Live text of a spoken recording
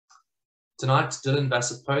Tonight, Dylan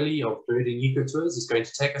Vasapolli of Birding Ecotours is going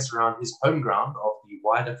to take us around his home ground of the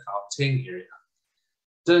wider Gauteng area.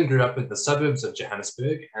 Dylan grew up in the suburbs of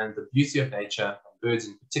Johannesburg, and the beauty of nature, and birds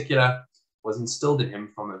in particular, was instilled in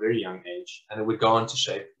him from a very young age, and it would go on to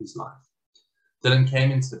shape his life. Dylan came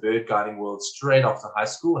into the bird guiding world straight after high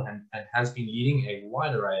school and has been leading a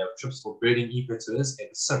wide array of trips for Birding Ecotours ever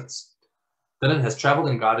since. Dylan has traveled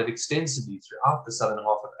and guided extensively throughout the southern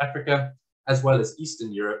half of Africa, as well as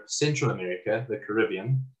Eastern Europe, Central America, the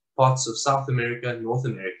Caribbean, parts of South America, North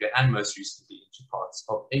America, and most recently into parts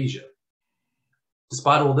of Asia.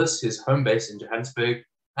 Despite all this, his home base in Johannesburg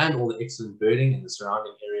and all the excellent birding in the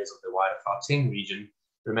surrounding areas of the wider Gauteng region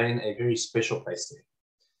remain a very special place to him.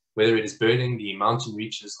 Whether it is birding the mountain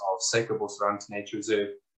reaches of Suikerbosrand Nature Reserve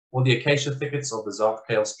or the acacia thickets of the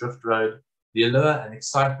Zaagkales Drift Road, the allure and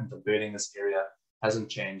excitement of birding this area hasn't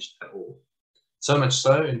changed at all. So much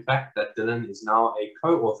so, in fact, that Dylan is now a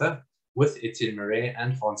co-author with Etienne Murray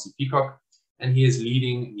and Fancy Peacock, and he is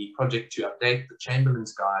leading the project to update the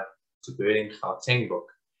Chamberlain's Guide to Birding Gauteng book,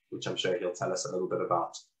 which I'm sure he'll tell us a little bit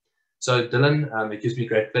about. So Dylan, it gives me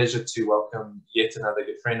great pleasure to welcome yet another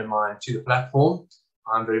good friend of mine to the platform.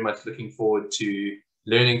 I'm very much looking forward to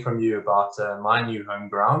learning from you about my new home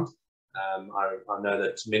ground. I know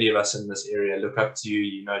that many of us in this area look up to you.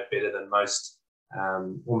 You know it better than most,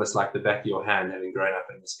 almost like the back of your hand, having grown up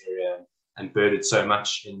in this area and birded so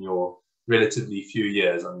much in your relatively few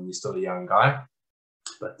years. I mean, you're still a young guy,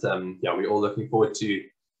 but yeah, we're all looking forward to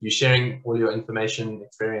you sharing all your information,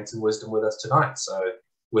 experience, and wisdom with us tonight. So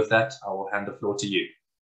with that, I will hand the floor to you.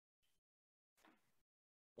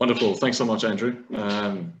 Wonderful. Thanks so much, Andrew.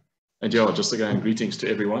 And yeah, just again, greetings to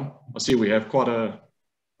everyone. I see we have quite a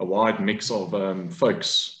wide mix of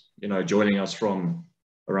folks, you know, joining us from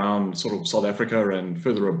around sort of South Africa and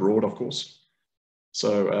further abroad, of course.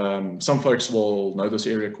 So some folks will know this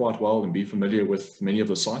area quite well and be familiar with many of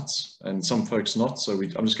the sites, and some folks not. So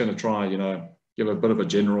I'm just going to try, you know, give a bit of a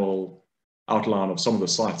general outline of some of the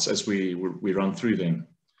sites as we run through them.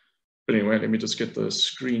 But anyway, let me just get the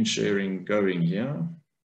screen sharing going here.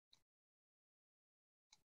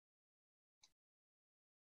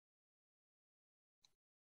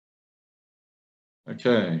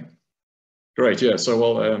 Okay, great. Yeah, so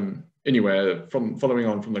well, anyway, following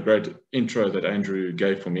on from the great intro that Andrew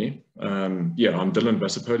gave for me, yeah, I'm Dylan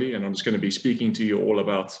Vasapolli, and I'm just going to be speaking to you all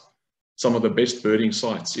about some of the best birding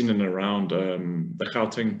sites in and around the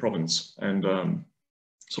Gauteng province and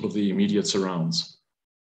sort of the immediate surrounds.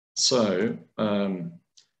 So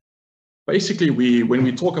basically, when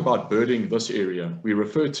we talk about birding this area, we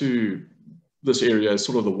refer to this area as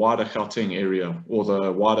sort of the wider Gauteng area, or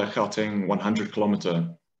the wider Gauteng 100 kilometer,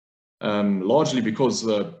 largely because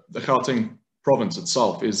the Gauteng province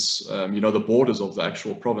itself is, you know, the borders of the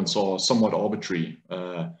actual province are somewhat arbitrary.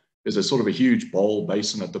 There's a sort of a huge bowl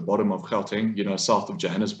basin at the bottom of Gauteng, you know, south of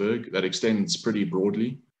Johannesburg, that extends pretty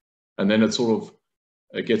broadly. And then it sort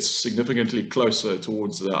of gets significantly closer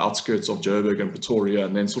towards the outskirts of Johannesburg and Pretoria,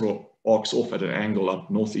 and then sort of arcs off at an angle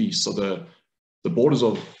up northeast. So the borders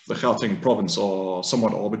of the Gauteng province are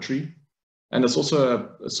somewhat arbitrary. And it's also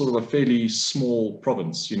a sort of a fairly small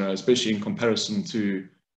province, you know, especially in comparison to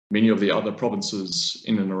many of the other provinces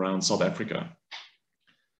in and around South Africa.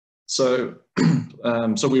 So,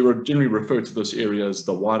 so we generally refer to this area as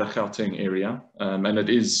the wider Gauteng area, and it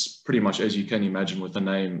is pretty much, as you can imagine, with the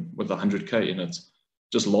name, with 100K in it,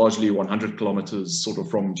 just largely 100 kilometers sort of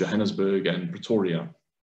from Johannesburg and Pretoria.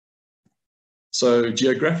 So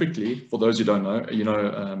geographically, for those who don't know, you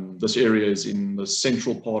know, this area is in the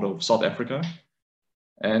central part of South Africa,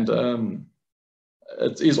 and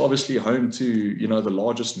it is obviously home to, you know, the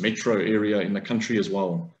largest metro area in the country as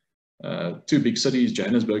well. Two big cities,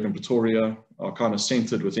 Johannesburg and Pretoria, are kind of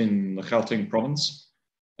centered within the Gauteng province.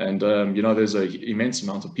 And, you know, there's an immense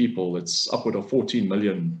amount of people. It's upward of 14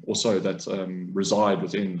 million or so that reside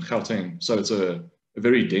within Gauteng. So it's a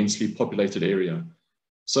very densely populated area.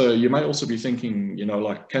 So you may also be thinking, you know,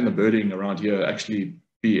 like, can the birding around here actually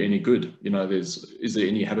be any good? You know, is there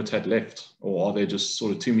any habitat left? Or are there just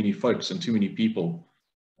sort of too many folks and too many people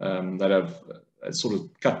that have sort of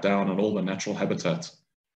cut down on all the natural habitat?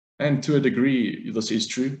 And to a degree, this is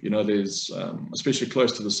true. You know, there's, especially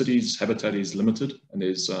close to the cities, habitat is limited, and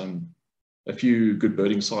there's a few good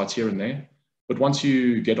birding sites here and there. But once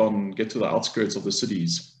you get to the outskirts of the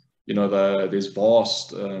cities, you know, there's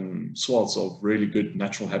vast swaths of really good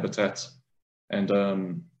natural habitat,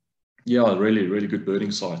 and yeah, really, really good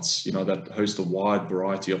birding sites, you know, that host a wide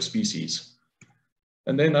variety of species.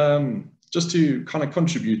 And then just to kind of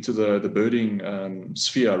contribute to the birding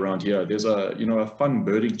sphere around here, there's a fun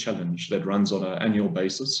birding challenge that runs on an annual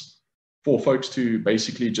basis. for folks to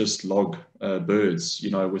basically just log birds,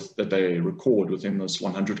 you know, that they record within this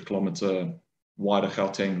 100-kilometer wider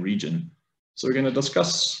Gauteng region. So we're going to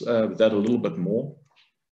discuss that a little bit more.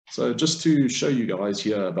 So just to show you guys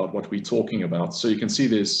here about what we're talking about. So you can see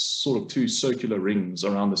there's sort of two circular rings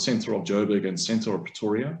around the center of Joburg and center of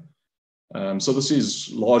Pretoria. So this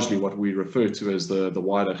is largely what we refer to as the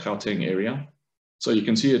wider Gauteng area. So you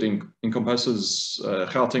can see it encompasses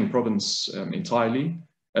Gauteng province entirely.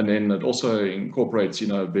 And then it also incorporates, you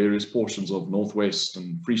know, various portions of Northwest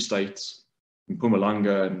and Free State, and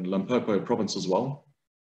Mpumalanga and Limpopo province as well.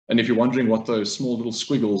 And if you're wondering what those small little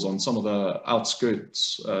squiggles on some of the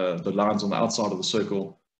outskirts, the lines on the outside of the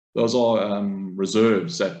circle, those are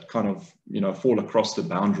reserves that kind of, you know, fall across the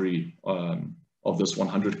boundary of this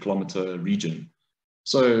 100-kilometer region.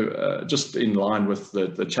 So just in line with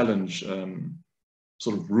the challenge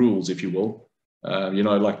sort of rules, if you will, you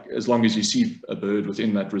know, like as long as you see a bird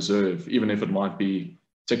within that reserve, even if it might be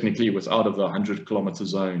technically out of the 100-kilometer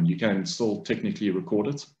zone, you can still technically record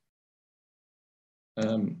it.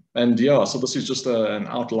 And yeah, so this is just an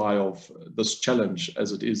outline of this challenge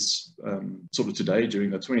as it is sort of today during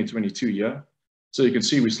the 2022 year. So you can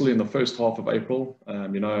see we're still in the first half of April.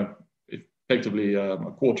 You know, effectively a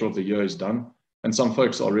quarter of the year is done. And some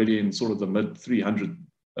folks are already in sort of the mid 300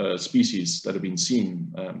 species that have been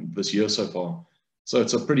seen this year so far. So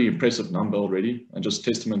it's a pretty impressive number already, and just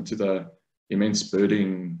testament to the immense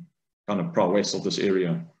birding kind of prowess of this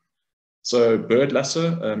area. So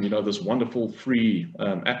BirdLife, you know, this wonderful free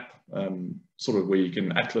app, sort of where you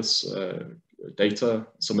can atlas data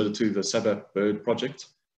submitted to the SAST bird project,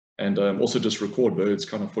 and also just record birds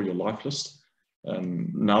kind of for your life list.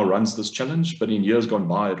 Now runs this challenge, but in years gone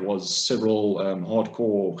by, it was several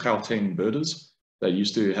hardcore Gauteng birders. They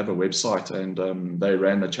used to have a website, and they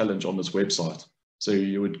ran the challenge on this website. So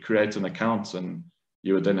you would create an account, and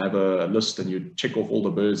you would then have a list, and you'd check off all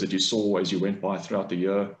the birds that you saw as you went by throughout the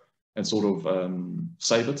year, and sort of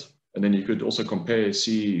save it. And then you could also compare,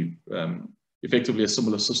 see effectively a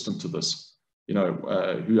similar system to this. You know,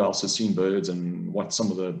 who else has seen birds and what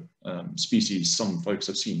some of the species some folks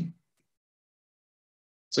have seen.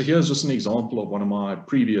 So here's just an example of one of my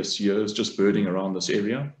previous years just birding around this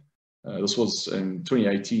area. This was in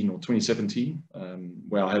 2018 or 2017,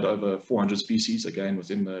 where I had over 400 species, again,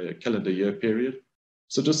 within the calendar year period.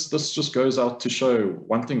 So this just goes out to show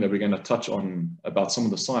one thing that we're going to touch on about some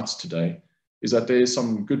of the sites today, is that there's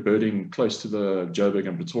some good birding close to the Joburg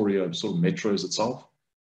and Pretoria sort of metros itself.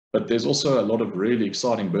 But there's also a lot of really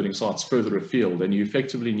exciting birding sites further afield, and you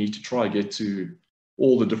effectively need to try to get to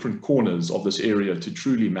all the different corners of this area to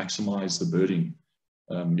truly maximize the birding.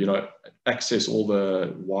 You know, access all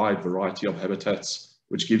the wide variety of habitats,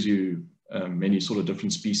 which gives you many sort of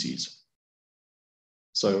different species.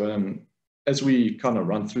 So as we kind of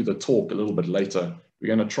run through the talk a little bit later, we're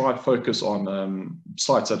going to try focus on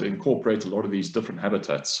sites that incorporate a lot of these different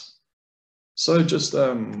habitats. So just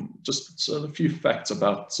a few facts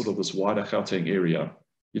about sort of this wider Gauteng area.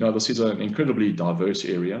 You know, this is an incredibly diverse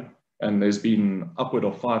area, and there's been upward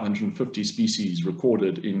of 550 species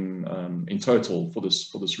recorded in total for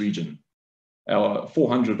this region.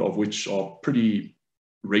 400 of which are pretty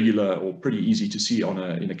regular or pretty easy to see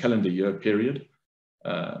in a calendar year period.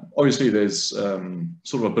 Obviously, there's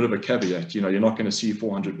sort of a bit of a caveat. You know, you're not going to see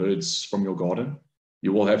 400 birds from your garden.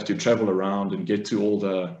 You will have to travel around and get to all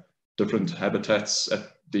the different habitats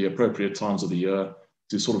at the appropriate times of the year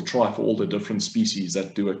to sort of try for all the different species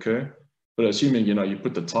that do occur. But assuming, you know, you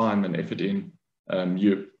put the time and effort in,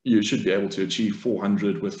 you should be able to achieve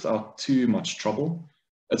 400 without too much trouble.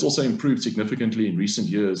 It's also improved significantly in recent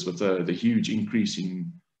years with the huge increase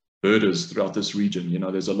in birders throughout this region. You know,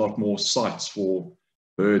 there's a lot more sites for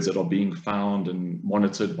birds that are being found and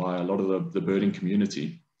monitored by a lot of the birding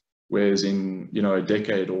community. Whereas in, you know, a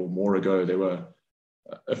decade or more ago, there were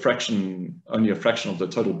only a fraction of the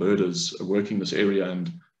total birders working this area,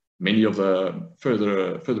 and many of the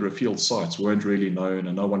further afield sites weren't really known,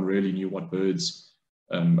 and no one really knew what birds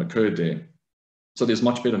occurred there. So there's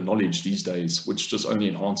much better knowledge these days, which just only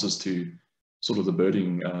enhances to sort of the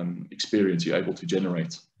birding experience you're able to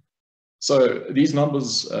generate. So these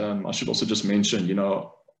numbers, I should also just mention, you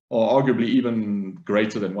know, are arguably even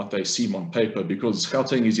greater than what they seem on paper, because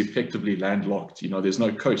Gauteng is effectively landlocked. You know, there's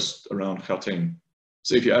no coast around Gauteng.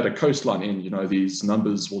 So if you add a coastline in, you know, these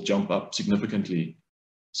numbers will jump up significantly.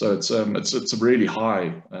 So it's a really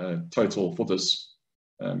high total for this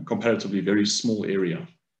comparatively very small area.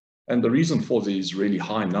 And the reason for these really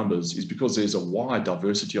high numbers is because there's a wide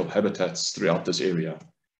diversity of habitats throughout this area.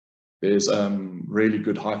 There's really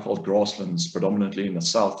good highveld grasslands, predominantly in the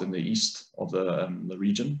south and the east of the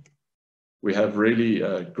region. We have really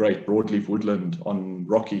great broadleaf woodland on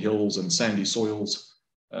rocky hills and sandy soils,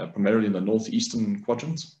 primarily in the northeastern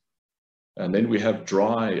quadrant. And then we have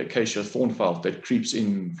dry acacia thornfelt that creeps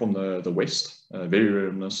in from the west, very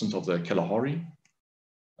reminiscent of the Kalahari.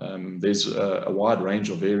 There's a wide range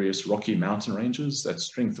of various rocky mountain ranges that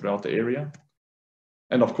string throughout the area.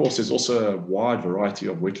 And of course, there's also a wide variety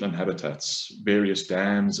of wetland habitats, various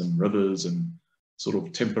dams and rivers and sort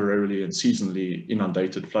of temporarily and seasonally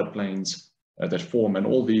inundated floodplains that form. And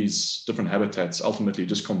all these different habitats ultimately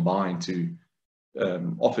just combine to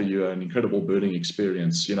offer you an incredible birding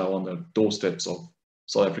experience, you know, on the doorsteps of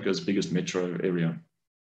South Africa's biggest metro area.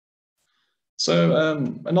 So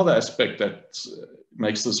another aspect that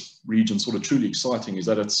makes this region sort of truly exciting is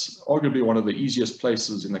that it's arguably one of the easiest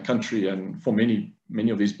places in the country, and for many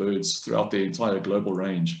of these birds throughout their entire global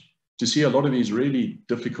range, to see a lot of these really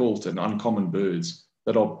difficult and uncommon birds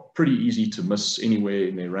that are pretty easy to miss anywhere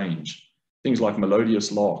in their range. Things like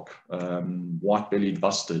Melodious Lark, White-bellied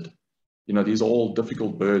Bustard. You know, these are all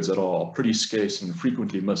difficult birds that are pretty scarce and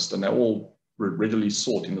frequently missed, and they're all readily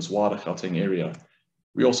sought in this wider Gauteng area.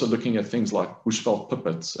 We're also looking at things like bushveld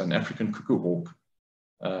pipits and African cuckoo hawk,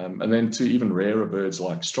 and then to even rarer birds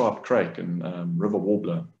like striped crake and river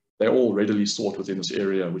warbler. They're all readily sought within this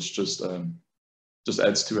area, which just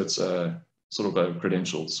adds to its sort of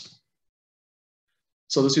credentials.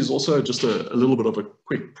 So this is also just a little bit of a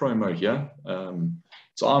quick promo here.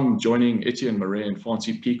 So I'm joining Etienne Marais and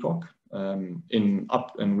Fancy Peacock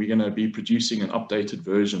and we're going to be producing an updated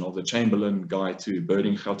version of the Chamberlain Guide to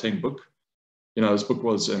Birding Gauteng book. You know, this book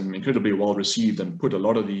was incredibly well received and put a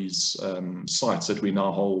lot of these sites that we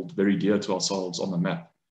now hold very dear to ourselves on the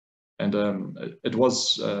map. And it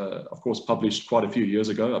was, of course, published quite a few years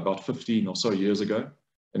ago, about 15 or so years ago.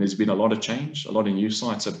 And there's been a lot of change. A lot of new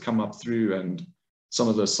sites have come up through, and some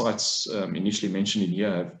of the sites initially mentioned in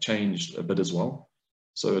here have changed a bit as well.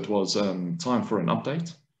 So it was time for an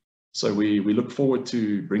update. So we look forward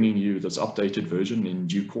to bringing you this updated version in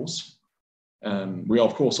due course. We are,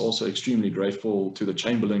 of course, also extremely grateful to the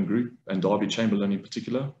Chamberlain Group and Darby Chamberlain in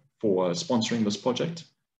particular for sponsoring this project.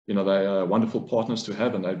 You know, they are wonderful partners to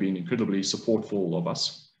have, and they've been incredibly supportful of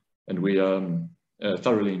us. And we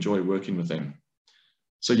thoroughly enjoy working with them.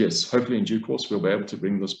 So yes, hopefully in due course, we'll be able to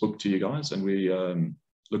bring this book to you guys. And we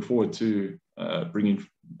look forward to bringing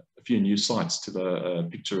a few new sites to the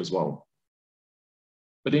picture as well.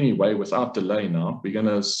 But anyway, without delay now, we're going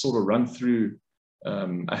to sort of run through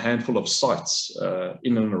a handful of sites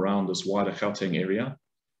in and around this wider Gauteng area.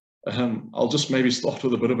 I'll just maybe start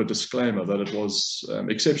with a bit of a disclaimer that it was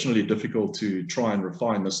exceptionally difficult to try and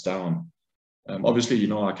refine this down. Obviously, you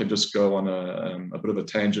know, I can just go on a bit of a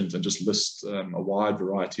tangent and just list a wide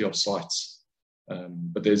variety of sites,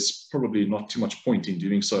 but there's probably not too much point in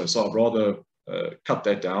doing so. So I'd rather cut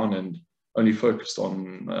that down and only focused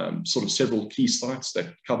on sort of several key sites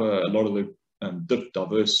that cover a lot of the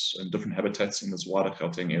diverse and different habitats in this wider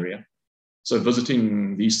Gauteng area. So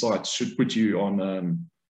visiting these sites should put you on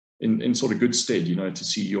in sort of good stead, you know, to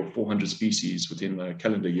see your 400 species within the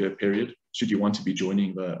calendar year period, should you want to be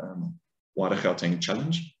joining the wider Gauteng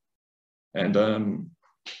challenge. And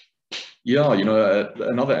yeah, you know,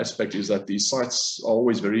 another aspect is that these sites are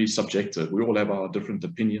always very subjective. We all have our different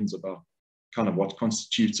opinions about kind of what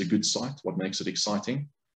constitutes a good site, what makes it exciting.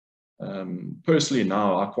 Personally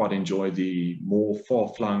now, I quite enjoy the more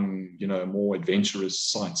far-flung, you know, more adventurous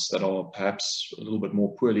sites that are perhaps a little bit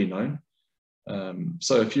more poorly known.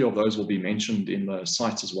 So a few of those will be mentioned in the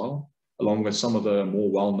sites as well, along with some of the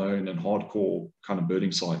more well-known and hardcore kind of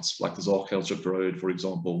birding sites, like the Zaagheldship Road, for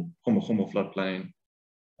example, Gomo Floodplain,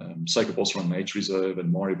 Suikerbosrand Nature Reserve,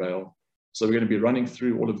 and Maribale. So we're going to be running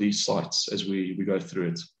through all of these sites as we go through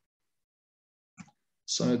it.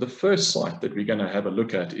 So the first site that we're going to have a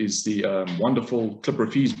look at is the wonderful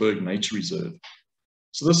Klippriviesberg Nature Reserve.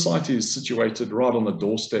 So this site is situated right on the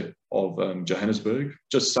doorstep of Johannesburg,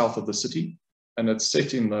 just south of the city, and it's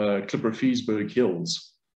set in the Klippriviesberg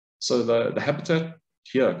Hills. So the habitat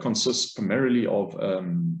here consists primarily of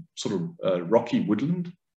sort of rocky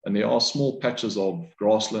woodland, and there are small patches of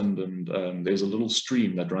grassland, and there's a little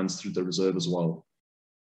stream that runs through the reserve as well.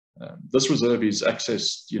 This reserve is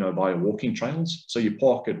accessed, you know, via walking trails. So you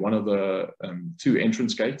park at one of the two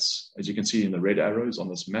entrance gates, as you can see in the red arrows on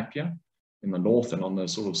this map here, in the north and on the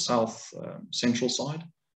sort of south central side.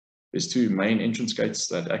 There's two main entrance gates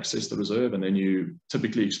that access the reserve, and then you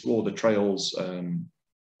typically explore the trails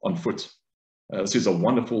on foot. This is a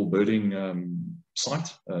wonderful birding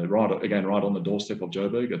site, right on the doorstep of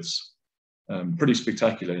Joburg. It's pretty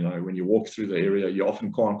spectacular. You know, when you walk through the area, you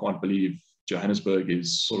often can't believe Johannesburg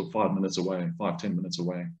is sort of 5 minutes away, 5-10 minutes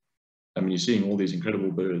away. I mean, you're seeing all these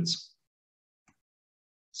incredible birds.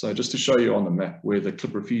 So just to show you on the map where the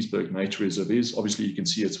Klipperfiesberg Nature Reserve is, obviously you can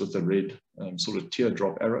see it's with the red sort of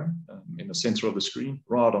teardrop arrow in the center of the screen,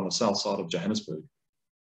 right on the south side of Johannesburg.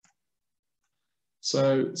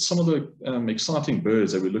 So some of the exciting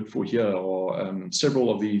birds that we look for here are several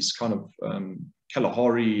of these kind of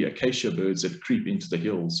Kalahari acacia birds that creep into the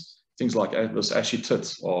hills. Things like this ashy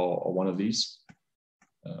tit are one of these.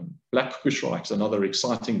 Black cuckoo-shrikes, another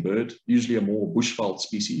exciting bird, usually a more bushveld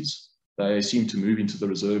species. They seem to move into the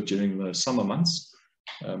reserve during the summer months.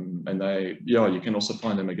 And you can also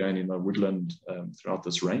find them again in the woodland throughout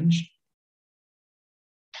this range.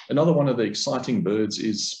 Another one of the exciting birds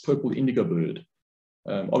is purple indigo bird.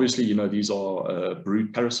 Obviously, you know, these are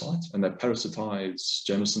brood parasites and they parasitize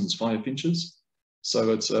Jameson's firefinches.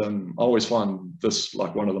 So it's, I always find this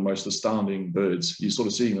like one of the most astounding birds. You're sort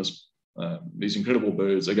of seeing this, these incredible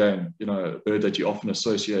birds, again, you know, a bird that you often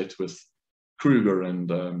associate with Kruger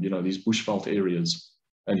and, you know, these bushveld areas.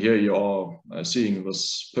 And here you are seeing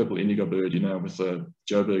this purple indigo bird, you know, with the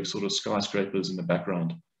Joburg sort of skyscrapers in the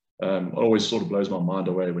background. It always sort of blows my mind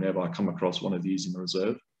away whenever I come across one of these in the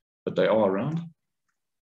reserve, but they are around.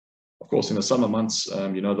 Of course, in the summer months,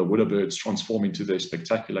 you know, the widow birds transform into their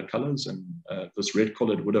spectacular colors, and this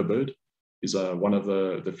red-collared widow bird is one of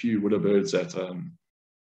the few widow birds that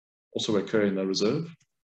also occur in the reserve.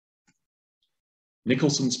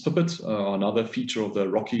 Nicholson's pipit are another feature of the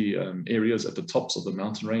rocky areas at the tops of the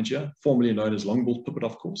mountain range here, formerly known as long-billed pipit,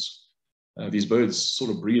 of course. These birds sort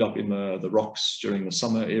of breed up in the rocks during the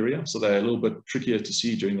summer area, so they're a little bit trickier to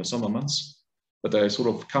see during the summer months. But they sort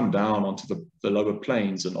of come down onto the lower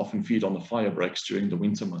plains and often feed on the fire breaks during the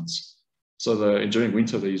winter months. So during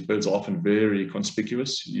winter, these birds are often very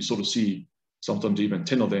conspicuous. You sort of see sometimes even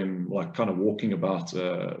 10 of them like kind of walking about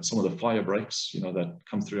some of the fire breaks, you know, that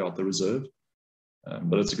come throughout the reserve.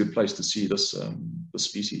 But it's a good place to see this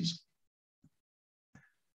species.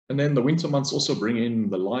 And then the winter months also bring in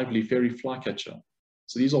the lively fairy flycatcher.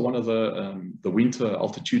 So these are one of the winter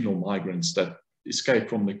altitudinal migrants that escape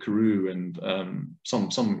from the Karoo and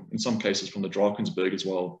in some cases from the Drakensberg as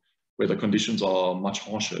well, where the conditions are much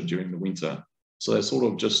harsher during the winter. So they sort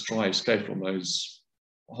of just try to escape from those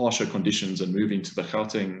harsher conditions and move into the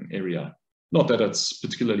Gauteng area. Not that it's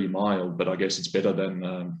particularly mild, but I guess it's better than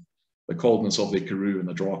the coldness of the Karoo and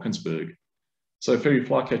the Drakensberg. So fairy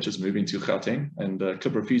flycatchers move into Gauteng, and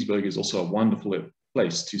Klipperfiesberg is also a wonderful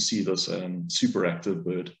place to see this super active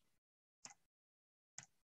bird.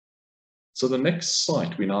 So the next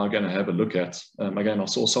site we're now going to have a look at, again, I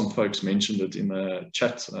saw some folks mentioned it in the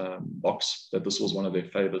chat box that this was one of their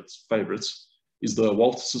favorites, is the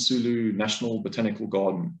Walter Sisulu National Botanical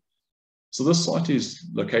Garden. So this site is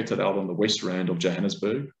located out on the west rand of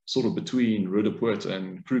Johannesburg, sort of between Roodepoort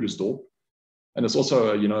and Krugersdorp. And it's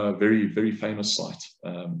also, you know, a very, very famous site.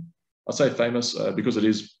 I say famous because it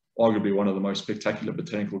is arguably one of the most spectacular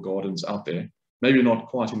botanical gardens out there. Maybe not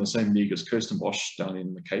quite in the same league as Kirstenbosch down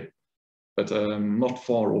in the Cape, but not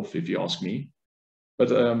far off if you ask me. But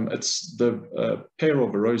it's the pair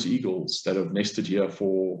of rose eagles that have nested here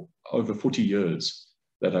for over 40 years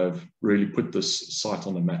that have really put this site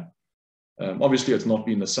on the map. Obviously, it's not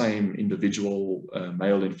been the same individual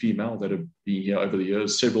male and female that have been here over the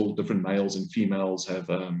years. Several different males and females have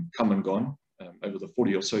come and gone over the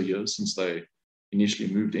 40 or so years since they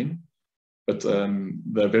initially moved in. But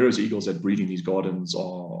the Vero's eagles that breed in these gardens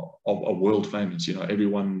are world famous. You know,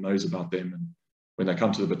 everyone knows about them. And when they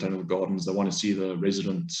come to the botanical gardens, they want to see the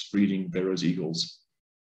resident breeding Vero's eagles.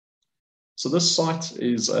 So this site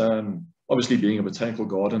is obviously, being a botanical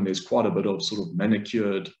garden, there's quite a bit of sort of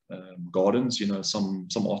manicured gardens, you know, some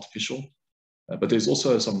artificial. But there's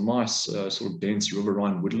also some nice sort of dense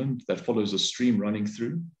riverine woodland that follows a stream running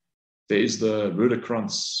through. There is the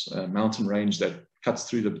Roodekrans mountain range that cuts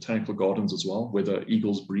through the botanical gardens as well, where the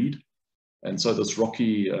eagles breed. And so this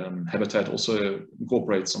rocky habitat also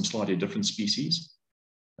incorporates some slightly different species.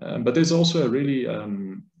 But there's also a really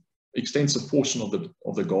extensive portion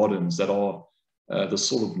of the gardens that are the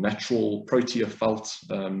sort of natural protea felt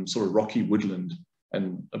sort of rocky woodland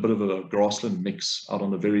and a bit of a grassland mix out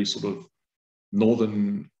on the very sort of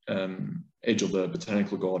northern edge of the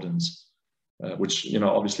botanical gardens, which, you know,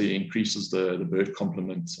 obviously increases the bird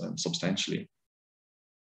complement substantially.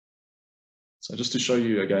 So just to show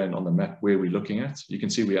you again on the map where we're looking at, you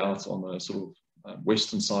can see we're out on the sort of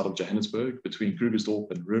western side of Johannesburg between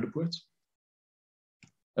Krugersdorp and Roodepoort.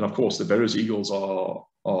 And of course, the Vero's eagles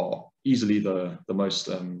are easily the most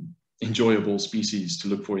enjoyable species to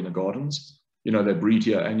look for in the gardens. You know, they breed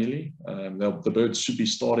here annually. The birds should be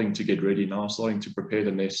starting to get ready now, starting to prepare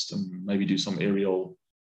the nest and maybe do some aerial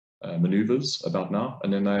maneuvers about now.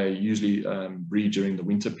 And then they usually breed during the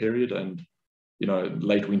winter period. And you know,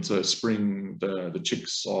 late winter, spring, the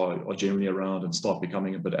chicks are generally around and start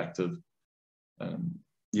becoming a bit active.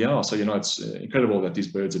 Yeah, so, you know, it's incredible that these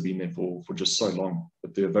birds have been there for just so long.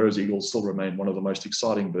 But the Varro's eagles still remain one of the most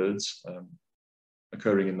exciting birds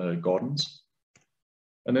occurring in the gardens.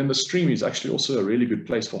 And then the stream is actually also a really good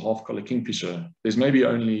place for half-collar kingfisher. There's maybe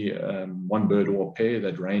only one bird or a pair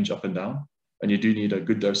that range up and down, and you do need a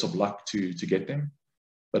good dose of luck to get them.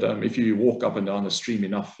 But if you walk up and down the stream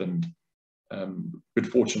enough and good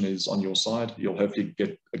fortune is on your side, you'll hopefully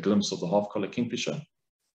get a glimpse of the half-collar kingfisher.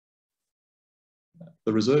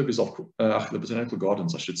 The reserve is of the botanical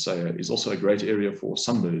gardens, I should say, is also a great area for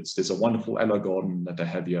sunbirds. There's a wonderful aloe garden that they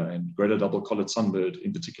have here, and greater double-collared sunbird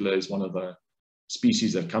in particular is one of the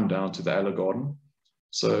species that come down to the aloe garden.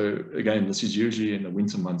 So again, this is usually in the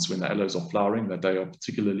winter months when the aloes are flowering that they are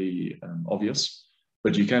particularly obvious,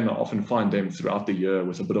 but you can often find them throughout the year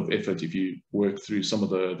with a bit of effort if you work through some of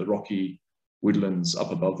the rocky woodlands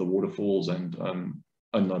up above the waterfalls and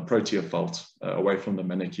on the Protea Veld away from the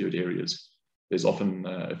manicured areas. There's often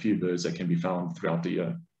a few birds that can be found throughout the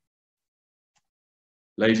year.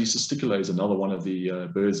 Lazy cisticola is another one of the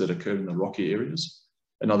birds that occur in the rocky areas.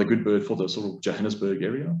 Another good bird for the sort of Johannesburg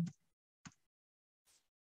area.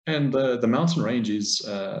 And the mountain range is,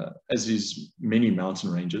 as is many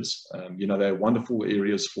mountain ranges, you know, they're wonderful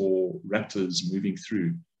areas for raptors moving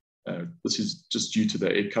through. This is just due to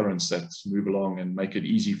the air currents that move along and make it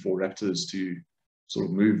easy for raptors to sort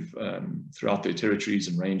of move throughout their territories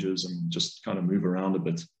and ranges and just kind of move around a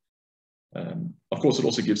bit. Of course, it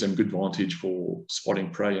also gives them good vantage for spotting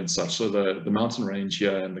prey and such. So the mountain range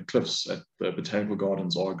here and the cliffs at the botanical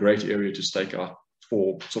gardens are a great area to stake out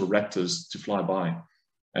for sort of raptors to fly by.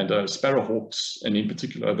 And sparrowhawks, and in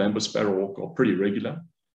particular Vamber sparrowhawk, are pretty regular.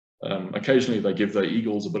 Occasionally they give the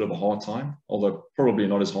eagles a bit of a hard time, although probably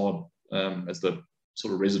not as hard as the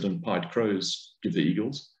sort of resident pied crows give the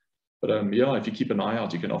eagles. But yeah, if you keep an eye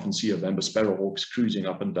out, you can often see a Vamber sparrowhawks cruising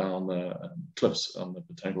up and down the cliffs on the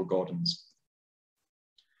botanical gardens.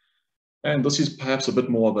 And this is perhaps a bit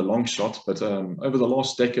more of a long shot, but over the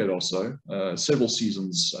last decade or so, several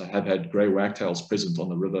seasons have had grey wagtails present on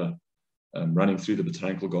the river running through the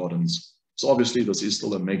botanical gardens. So obviously this is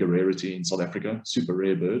still a mega rarity in South Africa, super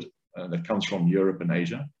rare bird that comes from Europe and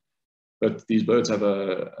Asia. But these birds have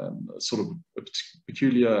a sort of a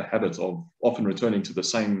peculiar habit of often returning to the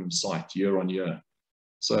same site year on year.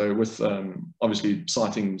 So with obviously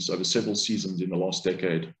sightings over several seasons in the last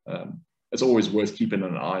decade, it's always worth keeping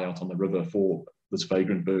an eye out on the river for this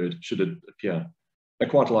vagrant bird, should it appear. They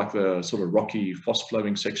quite like the sort of rocky,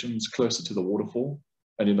 fast-flowing sections closer to the waterfall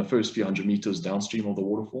and in the first few hundred meters downstream of the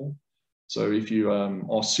waterfall. So if you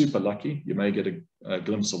are super lucky, you may get a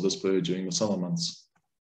glimpse of this bird during the summer months.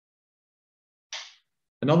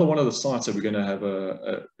 Another one of the sites that we're going to have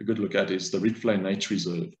a good look at is the Rietvlei Nature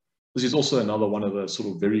Reserve. This is also another one of the sort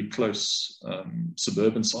of very close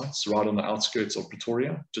suburban sites right on the outskirts of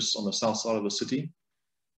Pretoria, just on the south side of the city.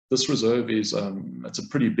 This reserve is, it's a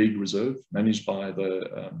pretty big reserve managed by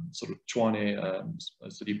the sort of Tshwane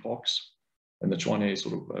city parks and the Tshwane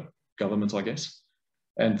sort of government, I guess.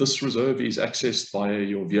 And this reserve is accessed via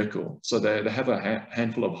your vehicle. So they have a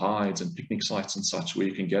handful of hides and picnic sites and such where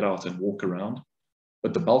you can get out and walk around.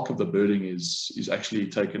 But the bulk of the birding is actually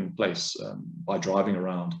taken place by driving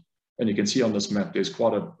around. And you can see on this map, there's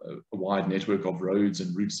quite a wide network of roads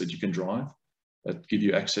and routes that you can drive that give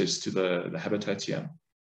you access to the habitat here.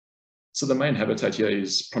 So the main habitat here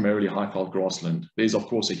is primarily highveld grassland. There's of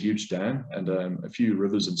course a huge dam and a few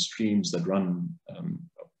rivers and streams that run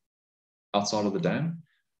outside of the dam,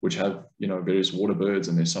 which have, you know, various water birds,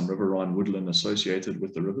 and there's some riverine woodland associated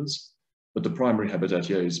with the rivers. But the primary habitat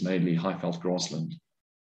here is mainly highveld grassland.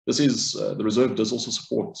 This is, the reserve does also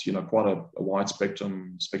support, you know, quite a wide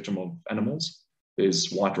spectrum of animals. There's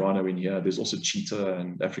white rhino in here. There's also cheetah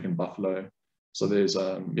and African buffalo. So there's,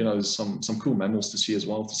 you know, there's some cool mammals to see as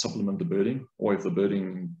well to supplement the birding, or if the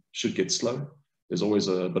birding should get slow, there's always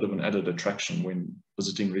a bit of an added attraction when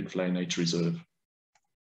visiting Rietvlei Nature Reserve.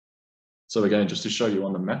 So again, just to show you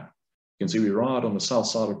on the map, you can see we're right on the south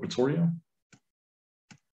side of Pretoria.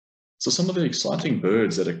 So some of the exciting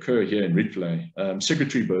birds that occur here in Rietvlei,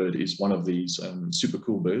 secretary bird is one of these super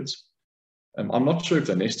cool birds. I'm not sure if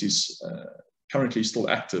the nest is currently still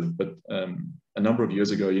active, but a number of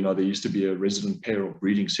years ago, you know, there used to be a resident pair of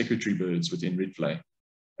breeding secretary birds within Rietvlei.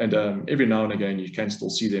 And every now and again, you can still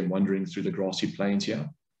see them wandering through the grassy plains here.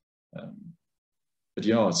 But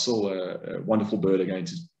yeah, it's still a wonderful bird again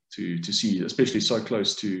to see, especially so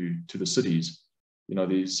close to the cities. You know,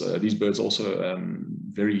 these birds also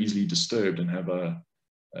very easily disturbed and have a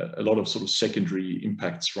lot of sort of secondary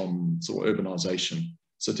impacts from sort of urbanization.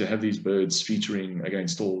 So to have these birds featuring, again,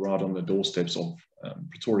 still right on the doorsteps of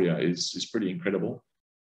Pretoria is pretty incredible.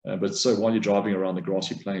 But so while you're driving around the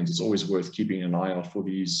grassy plains, it's always worth keeping an eye out for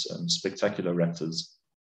these spectacular raptors.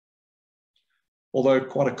 Although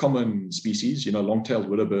quite a common species, long-tailed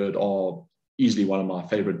widowbird are easily one of my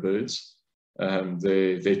favorite birds.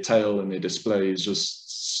 Their tail and their display is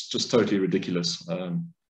just totally ridiculous.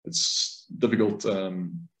 It's difficult,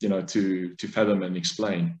 to fathom and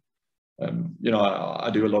explain.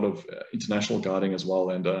 I do a lot of international guiding as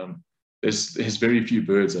well, and there's very few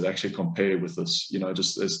birds that actually compare with this,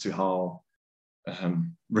 just as to how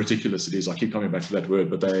ridiculous it is. I keep coming back to that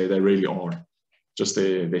word, but they really are. Just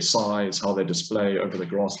their size, how they display over the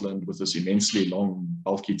grassland with this immensely long,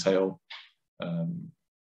 bulky tail.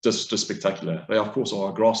 Just spectacular. They, of course,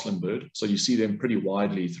 are a grassland bird, so you see them pretty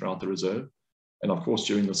widely throughout the reserve. And of course,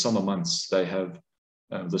 during the summer months, they have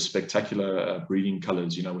the spectacular breeding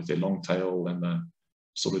colors, with their long tail and the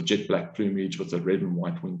sort of jet black plumage with the red and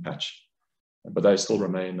white wing patch. But they still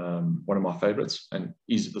remain one of my favorites, and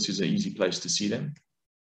this is an easy place to see them.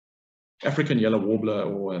 African yellow warbler,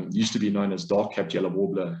 or used to be known as dark-capped yellow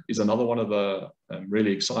warbler, is another one of the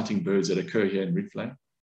really exciting birds that occur here in Rietvlei.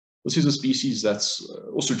 This is a species that's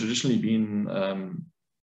also traditionally been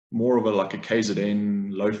more of like a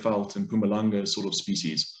KZN, Lowveld, and Mpumalanga sort of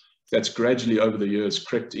species. That's gradually over the years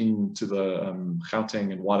crept into the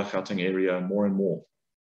Gauteng and wider Gauteng area more and more.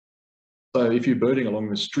 So if you're birding along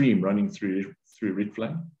the stream running through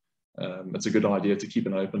Rietvlei, it's a good idea to keep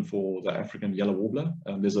an eye open for the African yellow warbler.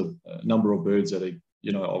 There's a number of birds that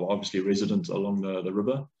are obviously resident along the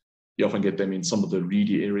river. You often get them in some of the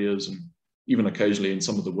reedy areas, and even occasionally in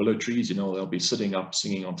some of the willow trees. They'll be sitting up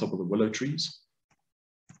singing on top of the willow trees.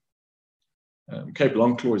 Cape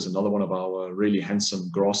Longclaw is another one of our really handsome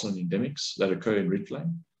grassland endemics that occur in Rietvlei.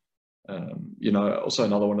 Also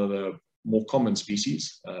another one of the more common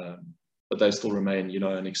species, but they still remain,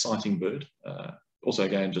 an exciting bird. Also,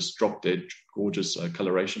 again, just drop-dead, gorgeous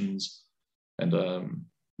colorations. And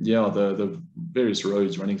the various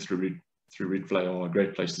roads running through Rietvlei are a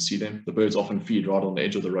great place to see them. The birds often feed right on the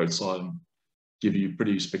edge of the roadside and give you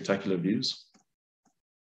pretty spectacular views.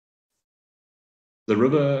 The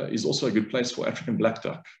river is also a good place for African black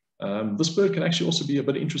duck. This bird can actually also be a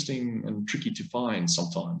bit interesting and tricky to find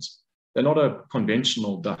sometimes. They're not a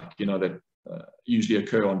conventional duck, that usually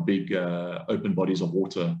occur on big open bodies of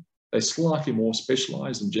water. They're slightly more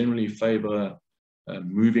specialized and generally favor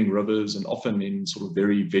moving rivers, and often in sort of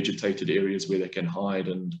very vegetated areas where they can hide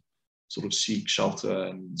and sort of seek shelter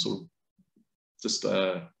and sort of just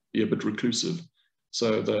be a bit reclusive.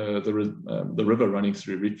 So the river running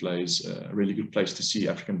through Rietvlei is a really good place to see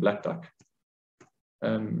African black duck.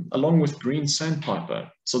 Along with green sandpiper.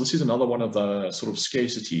 So this is another one of the sort of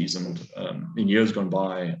scarcities and in years gone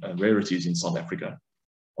by, rarities in South Africa.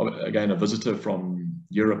 Again, a visitor from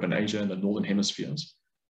Europe and Asia in the northern hemispheres.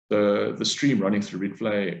 The stream running through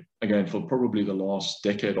Rietvlei, again, for probably the last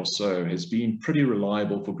decade or so, has been pretty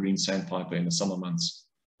reliable for green sandpiper in the summer months.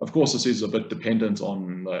 Of course, this is a bit dependent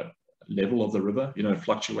on the level of the river. It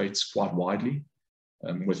fluctuates quite widely.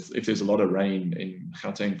 If there's a lot of rain in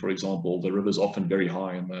Gauteng, for example, the river's often very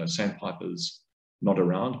high and the sandpiper's not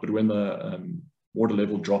around. But when the water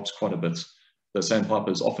level drops quite a bit, the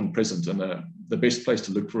sandpiper is often present, and the best place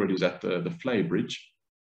to look for it is at the Flay Bridge.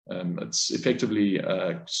 It's effectively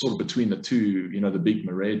sort of between the two, the big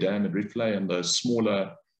Marais Dam at Rietvlei and the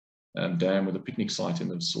smaller dam with a picnic site in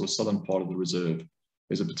the sort of southern part of the reserve.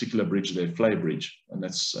 There's a particular bridge there, Flay Bridge, and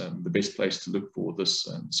that's the best place to look for this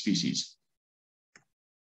species.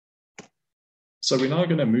 So we're now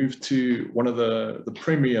going to move to one of the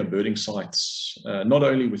premier birding sites, not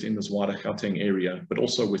only within this wider Gauteng area, but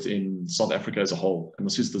also within South Africa as a whole. And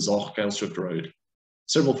this is the Zaag-Kuilsrift Road.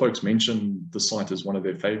 Several folks mentioned the site as one of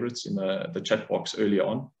their favorites in the chat box earlier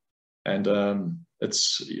on. And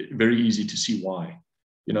it's very easy to see why.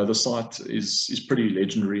 The site is pretty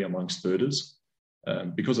legendary amongst birders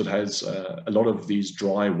because it has a lot of these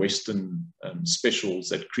dry western specials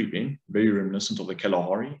that creep in, very reminiscent of the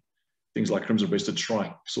Kalahari. Things like crimson-breasted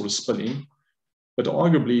shrike sort of spill in. But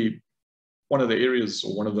arguably, one of the areas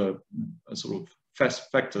or one of the sort of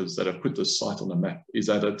fast factors that have put this site on the map is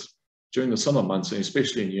that during the summer months, and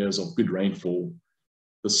especially in years of good rainfall,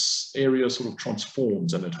 this area sort of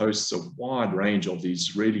transforms and it hosts a wide range of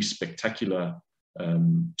these really spectacular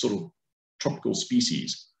sort of tropical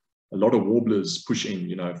species. A lot of warblers push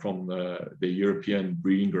in, from the European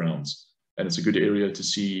breeding grounds. And it's a good area to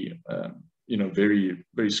see very,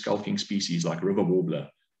 very skulking species like river warbler.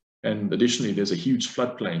 And additionally, there's a huge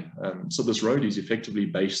floodplain. So this road is effectively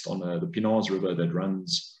based on the Pinars River that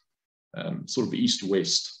runs sort of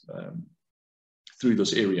east-west through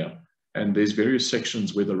this area. And there's various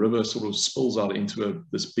sections where the river sort of spills out into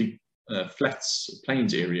this big flats,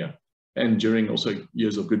 plains area. And during also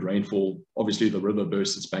years of good rainfall, obviously the river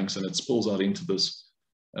bursts its banks and it spills out into this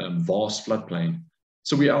vast floodplain.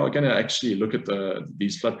 So we are going to actually look at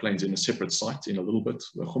these floodplains in a separate site in a little bit,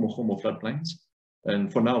 the Gomo floodplains.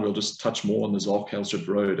 And for now, we'll just touch more on the Zalkhaelstrip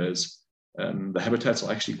Road, as the habitats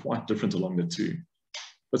are actually quite different along the two.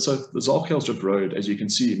 But so the Zalkhaelstrip Road, as you can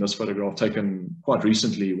see in this photograph taken quite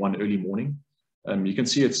recently, one early morning, you can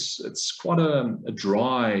see it's quite a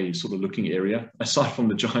dry sort of looking area, aside from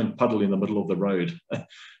the giant puddle in the middle of the road.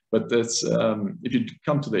 But that's, if you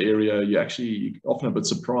come to the area, you're often a bit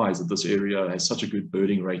surprised that this area has such a good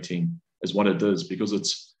birding rating as what it does, because it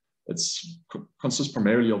consists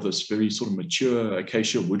primarily of this very sort of mature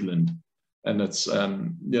acacia woodland. And it's,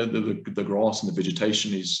 the grass and the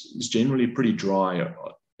vegetation is generally pretty dry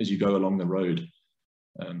as you go along the road.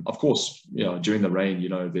 Of course, during the rain,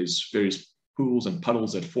 there's various pools and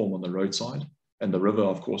puddles that form on the roadside. And the river,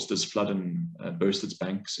 of course, does flood and burst its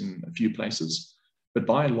banks in a few places. But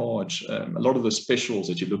by and large, a lot of the specials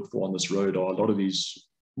that you look for on this road are a lot of these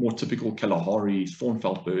more typical Kalahari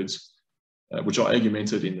thornfelt birds, which are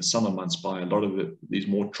augmented in the summer months by a lot of these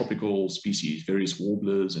more tropical species, various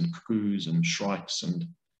warblers and cuckoos and shrikes and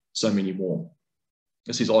so many more.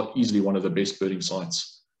 This is easily one of the best birding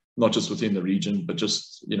sites, not just within the region, but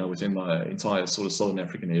just within the entire sort of Southern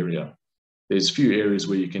African area. There's few areas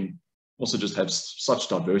where you can also just have such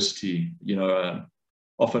diversity.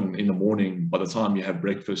 Often in the morning, by the time you have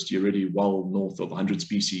breakfast, you're already well north of 100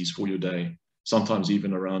 species for your day, sometimes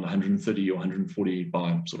even around 130 or 140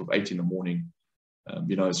 by sort of 8 in the morning.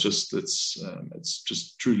 It's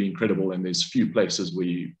just truly incredible. And there's few places where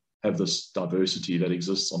you have this diversity that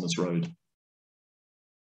exists on this road.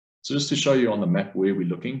 So just to show you on the map where we're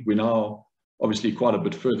looking, we're now obviously quite a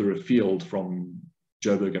bit further afield from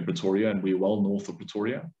Johannesburg and Pretoria, and we're well north of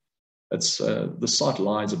Pretoria. The site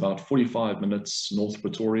lies about 45 minutes north of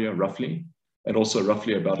Pretoria, roughly, and also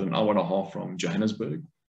roughly about an hour and a half from Johannesburg,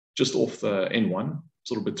 just off the N1,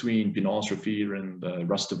 sort of between Pienaar's-Rivier and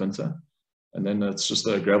Rustenburg. And then it's just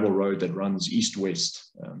a gravel road that runs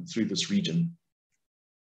east-west through this region.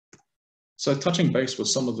 So touching base with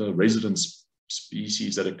some of the resident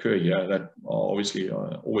species that occur here that are obviously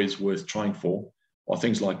always worth trying for are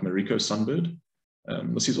things like Marico sunbird.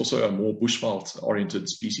 This is also a more bushveld-oriented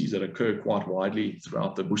species that occur quite widely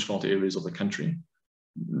throughout the bushveld areas of the country.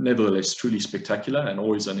 Nevertheless, truly spectacular and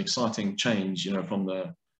always an exciting change, from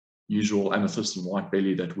the usual amethyst and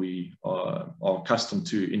white-bellied that we are accustomed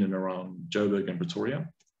to in and around Johannesburg and Pretoria.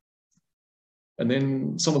 And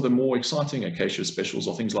then some of the more exciting acacia specials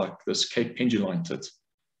are things like this Cape penduline tit.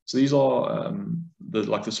 So these are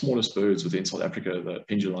the smallest birds within South Africa, the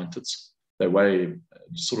penduline tits. They weigh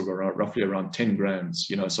sort of roughly around 10 grams,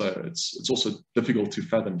 so it's also difficult to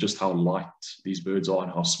fathom just how light these birds are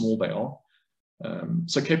and how small they are.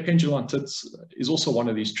 So Cape penduline tits is also one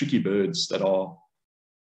of these tricky birds that are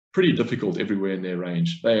pretty difficult everywhere in their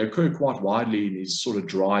range. They occur quite widely in these sort of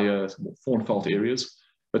drier, thornfelt areas,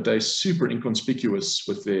 but they're super inconspicuous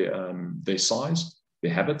with their size,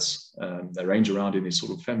 their habits. They range around in these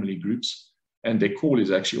sort of family groups. And their call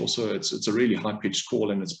is actually also, it's a really high-pitched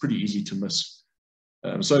call, and it's pretty easy to miss.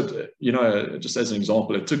 Just as an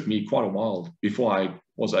example, it took me quite a while before I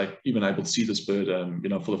was even able to see this bird,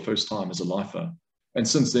 for the first time as a lifer. And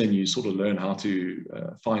since then, you sort of learn how to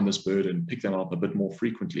find this bird and pick them up a bit more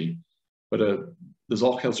frequently. But the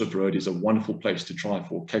Zalkhaelstrip Road is a wonderful place to try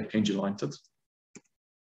for Cape penduline tit.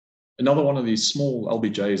 Another one of these small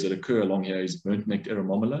LBJs that occur along here is burnt-necked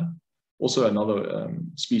Eremomola. Also another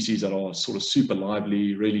species that are sort of super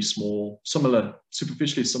lively, really small,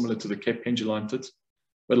 superficially similar to the Cape penduline tit,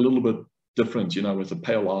 but a little bit different, with a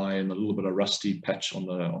pale eye and a little bit of rusty patch on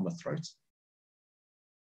the throat.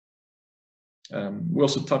 We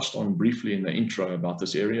also touched on briefly in the intro about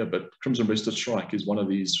this area, but crimson-breasted shrike is one of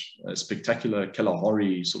these spectacular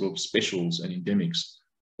Kalahari sort of specials and endemics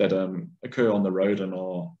that occur on the road, and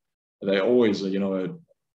they're always,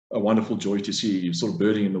 a wonderful joy to see, sort of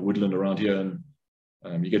birding in the woodland around here,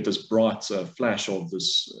 and you get this bright flash of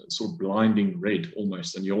this sort of blinding red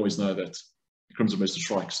almost, and you always know that the crimson-breasted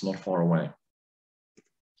shrike is not far away.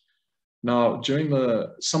 Now, during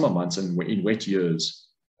the summer months and in wet years,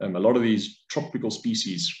 a lot of these tropical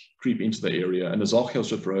species creep into the area, and the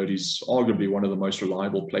Zalkhaelstrip Road is arguably one of the most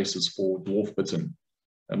reliable places for dwarf bittern.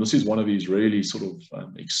 And this is one of these really sort of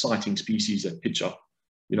exciting species that pitch up.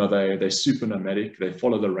 They're super nomadic. They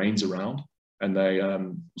follow the rains around, and they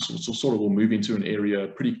sort of will move into an area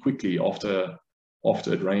pretty quickly after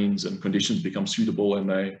it rains and conditions become suitable, and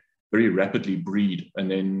very rapidly breed and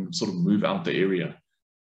then sort of move out the area.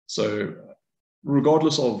 So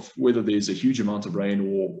regardless of whether there's a huge amount of rain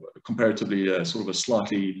or comparatively sort of a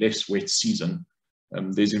slightly less wet season,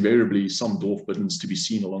 there's invariably some dwarf bitterns to be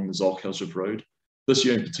seen along the Zaaghuishof Road. This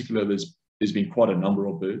year in particular, there's been quite a number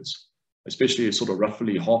of birds, especially sort of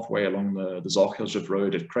roughly halfway along the Zaaghuishof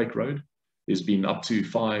Road at Craik Road. There's been up to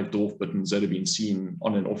 5 dwarf bitterns that have been seen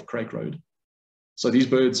on and off Craik Road. So these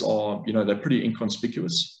birds are, you know, they're pretty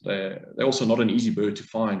inconspicuous. They're also not an easy bird to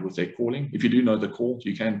find with their calling. If you do know the call,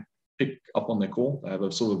 you can pick up on their call. They have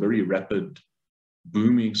a sort of very rapid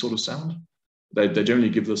booming sort of sound. They generally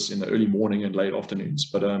give this in the early morning and late afternoons.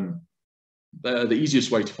 But the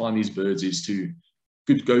easiest way to find these birds is to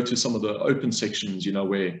go to some of the open sections, you know,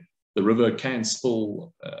 where the river can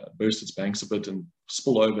spill, burst its banks a bit and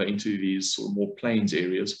spill over into these sort of more plains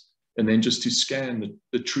areas. And then just to scan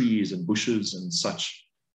the trees and bushes and such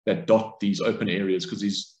that dot these open areas, because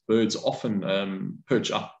these birds often perch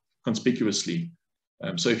up conspicuously.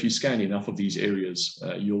 So if you scan enough of these areas,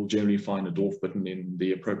 you'll generally find a dwarf bittern in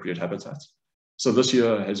the appropriate habitat. So this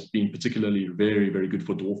year has been particularly very, very good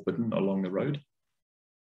for dwarf bittern along the road.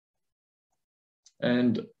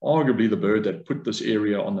 And arguably the bird that put this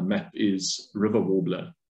area on the map is river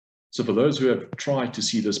warbler. So for those who have tried to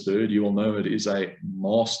see this bird, you will know it is a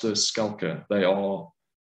master skulker. They are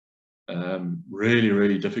really,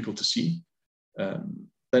 really difficult to see.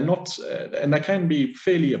 They're not, and they can be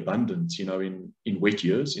fairly abundant, you know, in wet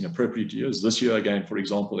years, in appropriate years. This year, again, for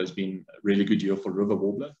example, has been a really good year for river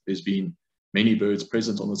warbler. There's been many birds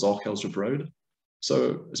present on the Zaaghuishof Road.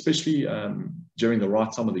 So especially during the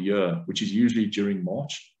right time of the year, which is usually during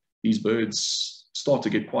March, these birds start to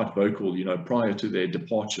get quite vocal, you know, prior to their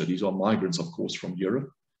departure. These are migrants, of course, from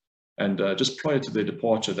Europe. And just prior to their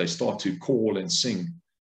departure, they start to call and sing.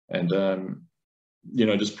 And, you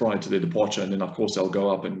know, just prior to their departure. And then, of course, they'll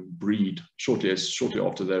go up and breed shortly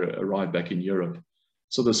after they arrive back in Europe.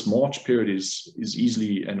 So this March period is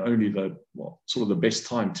easily and only the, well, sort of the best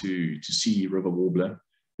time to see river warbler,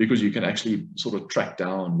 because you can actually sort of track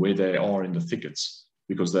down where they are in the thickets,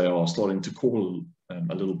 because they are starting to call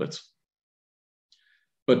a little bit.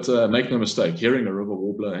 But make no mistake, hearing a river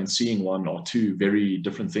warbler and seeing one are two very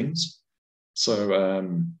different things. So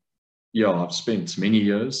yeah, I've spent many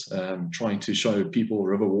years trying to show people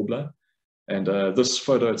river warbler. And this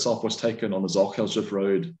photo itself was taken on the Zaaghuishof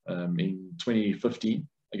Road in 2015,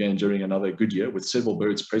 again, during another good year with several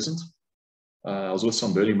birds present. I was with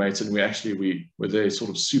some birding mates, and we were there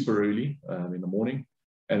sort of super early in the morning.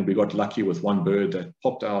 And we got lucky with one bird that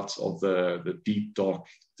popped out of the deep, dark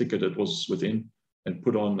thicket it was within and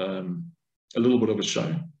put on a little bit of a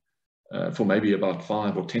show for maybe about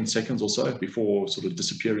 5 or 10 seconds or so before sort of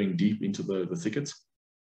disappearing deep into the thicket.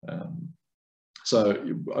 So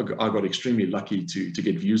I got extremely lucky to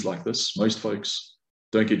get views like this. Most folks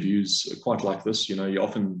don't get views quite like this. You know,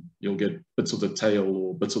 you'll get bits of the tail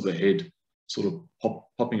or bits of the head sort of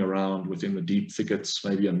popping around within the deep thickets,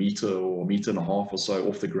 maybe a meter or a meter and a half or so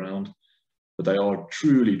off the ground. But they are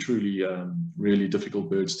truly, truly really difficult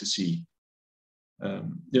birds to see.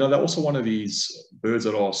 You know, they're also one of these birds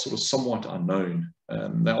that are sort of somewhat unknown.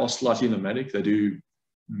 They are slightly nomadic. They do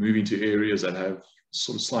move into areas that have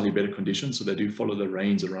sort of slightly better conditions, so they do follow the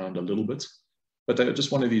rains around a little bit. But they're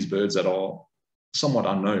just one of these birds that are somewhat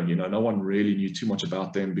unknown. You know, no one really knew too much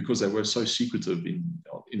about them because they were so secretive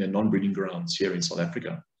in their non-breeding grounds here in South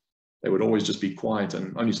Africa. They would always just be quiet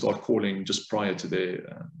and only start calling just prior to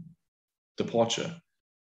their departure.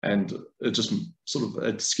 And it just sort of,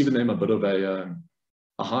 it's given them a bit of a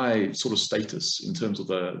high sort of status in terms of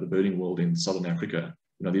the birding world in Southern Africa.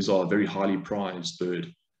 You know, these are a very highly prized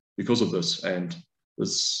bird because of this. And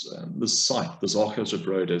this site, the Zaaghuishof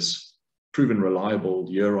Road, has proven reliable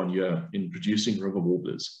year on year in producing river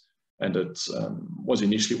warblers. And it was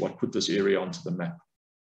initially what put this area onto the map.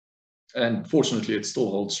 And fortunately, it still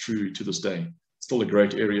holds true to this day. It's still a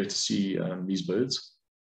great area to see these birds.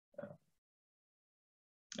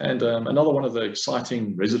 And another one of the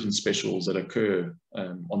exciting resident specials that occur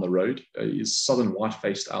on the road is southern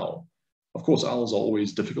white-faced owl. Of course, owls are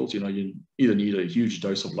always difficult. You know, you either need a huge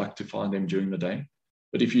dose of luck to find them during the day.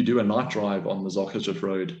 But if you do a night drive on the Zaaghuishof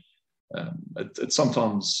Road,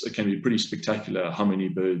 sometimes it can be pretty spectacular how many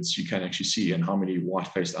birds you can actually see and how many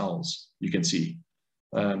white-faced owls you can see.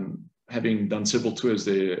 Having done several tours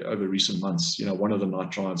there over recent months, you know, one of the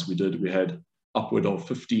night drives we did, we had upward of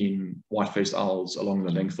 15 white-faced owls along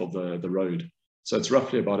the length of the road. So it's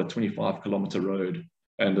roughly about a 25-kilometer road.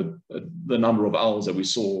 And the number of owls that we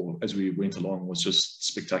saw as we went along was just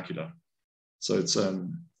spectacular. So it's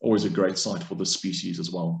always a great sight for this species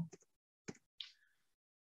as well.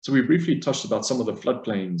 So we briefly touched about some of the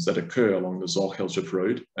floodplains that occur along the Zaagelsrift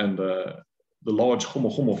Road, and the large Homo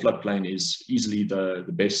floodplain is easily the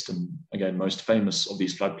best and, again, most famous of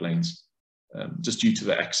these floodplains, just due to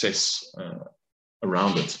the access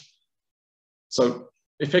around it. So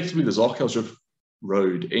effectively, the Zaagelsrift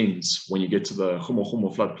Road ends when you get to the Homo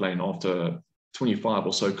floodplain after 25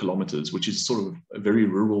 or so kilometers, which is sort of a very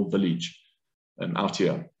rural village out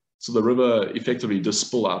here. So the river effectively does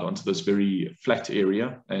spill out onto this very flat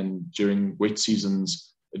area, and during wet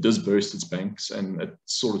seasons, it does burst its banks and it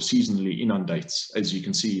sort of seasonally inundates, as you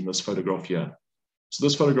can see in this photograph here. So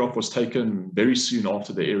this photograph was taken very soon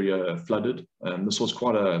after the area flooded. This was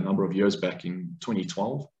quite a number of years back in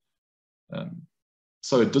 2012.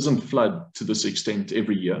 So it doesn't flood to this extent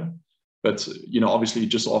every year, but obviously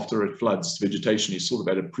just after it floods, vegetation is sort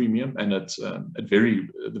of at a premium, and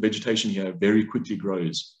the vegetation here very quickly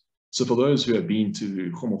grows. So for those who have been to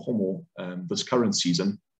Homo this current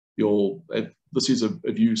season, this is a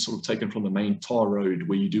view sort of taken from the main tar road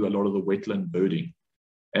where you do a lot of the wetland birding.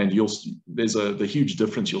 And there's the huge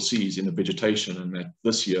difference you'll see is in the vegetation, and that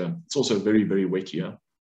this year, it's also very, very wet here.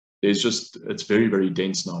 It's very, very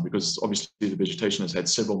dense now because obviously the vegetation has had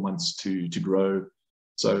several months to grow.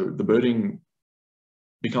 So the birding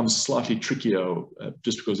becomes slightly trickier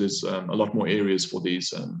just because there's a lot more areas for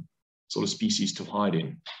these sort of species to hide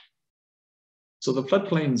in. So the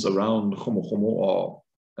floodplains around Homo are,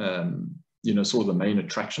 sort of the main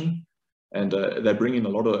attraction. And they bring in a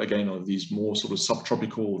lot of these more sort of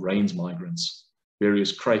subtropical rains migrants.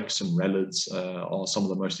 Various craiks and rallids are some of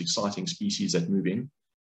the most exciting species that move in.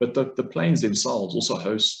 But the plains themselves also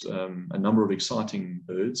host a number of exciting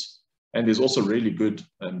birds. And there's also really good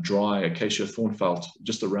dry acacia thornfelt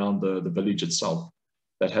just around the village itself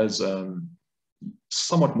that has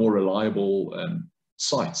somewhat more reliable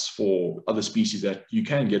sites for other species that you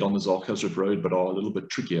can get on the Zaagelsrift Road but are a little bit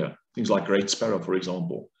trickier. Things like great sparrow, for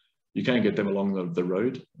example. You can get them along the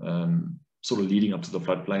road, sort of leading up to the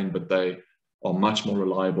floodplain, but they are much more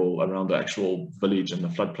reliable around the actual village and the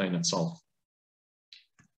floodplain itself.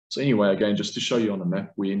 So anyway, again, just to show you on the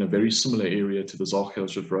map, we're in a very similar area to the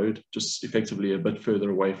Zaagelsrift Road, just effectively a bit further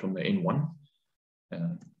away from the N1.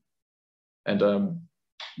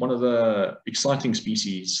 One of the exciting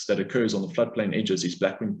species that occurs on the floodplain edges is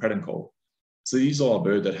black-winged pratincoal. So these are a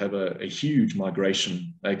bird that have a huge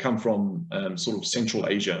migration. They come from sort of Central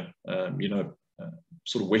Asia,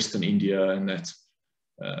 sort of Western India and that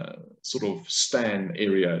sort of Stan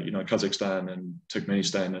area, Kazakhstan and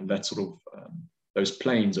Turkmenistan and that sort of, those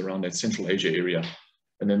plains around that Central Asia area.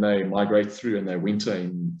 And then they migrate through and they winter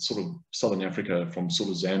in sort of Southern Africa from sort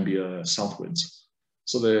of Zambia southwards.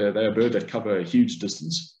 So they're a bird that cover a huge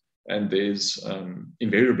distance. And there's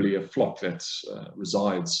invariably a flock that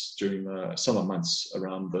resides during the summer months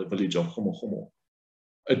around the village of Homo.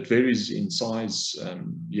 It varies in size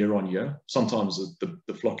year on year. Sometimes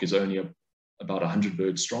the flock is only about 100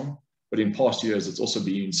 birds strong, but in past years it's also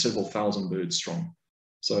been several thousand birds strong.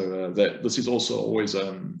 So this is also always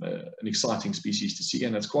an exciting species to see,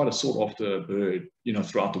 and it's quite a sought after bird,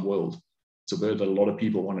 throughout the world. It's a bird that a lot of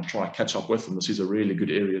people want to try catch up with, and this is a really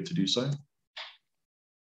good area to do so.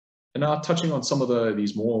 And now touching on some of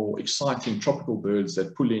these more exciting tropical birds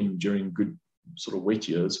that pull in during good sort of wet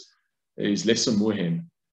years is lesser moorhen.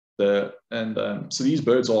 So these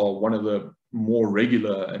birds are one of the more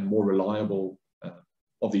regular and more reliable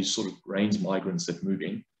of these sort of rains migrants that move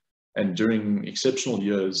in. And during exceptional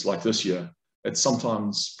years like this year, it's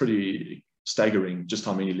sometimes pretty staggering just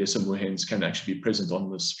how many lesser moorhens can actually be present on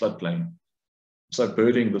this floodplain. So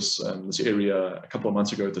birding this area a couple of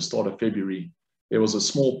months ago at the start of February, there was a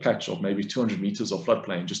small patch of maybe 200 meters of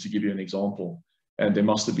floodplain, just to give you an example. And there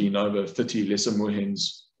must have been over 30 lesser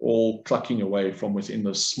moorhens all clucking away from within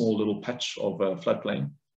this small little patch of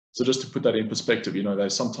floodplain. So just to put that in perspective, they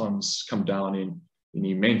sometimes come down in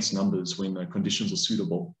immense numbers when the conditions are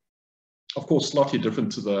suitable. Of course, slightly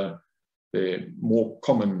different to their more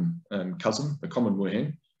common cousin, the common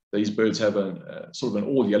moorhen. These birds have a sort of an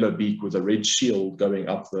all yellow beak with a red shield going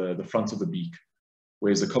up the front of the beak,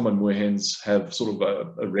 whereas the common moorhens have sort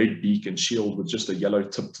of a red beak and shield with just a yellow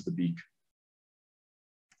tip to the beak.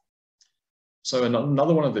 So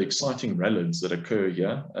another one of the exciting rallids that occur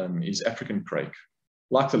here is African crake.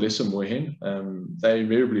 Like the lesser moorhen, they're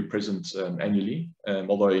invariably present annually,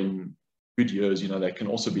 although in good years, they can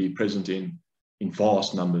also be present in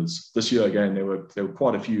vast numbers. This year, again, there were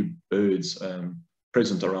quite a few birds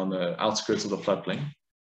present around the outskirts of the floodplain.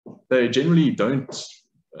 They generally don't,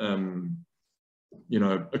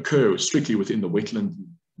 occur strictly within the wetland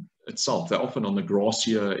itself. They're often on the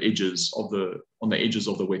grassier edges of the edges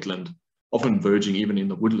of the wetland, often verging even in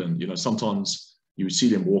the woodland. Sometimes you would see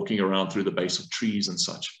them walking around through the base of trees and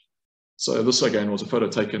such. So this again was a photo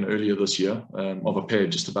taken earlier this year of a pair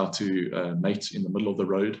just about to mate in the middle of the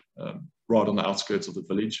road, right on the outskirts of the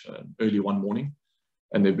village, early one morning.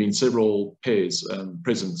 And there have been several pairs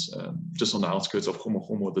present just on the outskirts of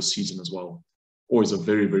Khomo this season as well. Always a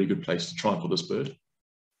very, very good place to try for this bird.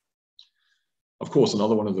 Of course,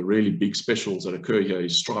 another one of the really big specials that occur here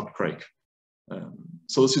is striped crake.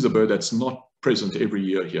 So this is a bird that's not present every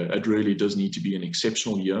year here. It really does need to be an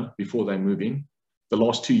exceptional year before they move in. The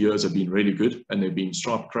last 2 years have been really good, and there have been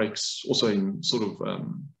striped crakes also in sort of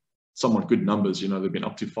somewhat good numbers. You know, there have been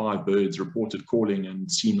up to 5 birds reported calling and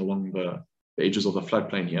seen along the edges of the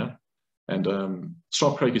floodplain here. And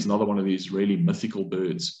striped crake is another one of these really mythical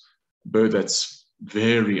birds, a bird that's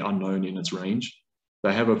very unknown in its range.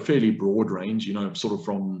 They have a fairly broad range, you know, sort of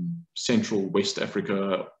from central West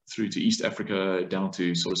Africa through to East Africa down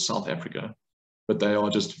to sort of South Africa. But they are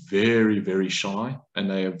just very, very shy, and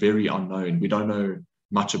they are very unknown. We don't know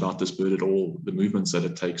much about this bird at all, the movements that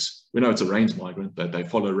it takes. We know it's a range migrant, that they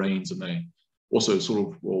follow rains, and they also sort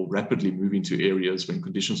of will rapidly move into areas when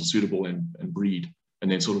conditions are suitable and breed, and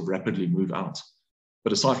then sort of rapidly move out.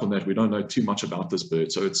 But aside from that, we don't know too much about this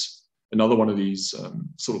bird. So it's another one of these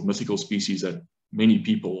sort of mythical species that many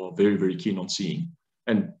people are very, very keen on seeing.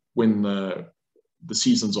 And when the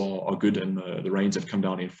seasons are good and the rains have come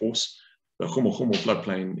down in force, the Khomo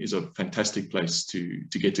floodplain is a fantastic place to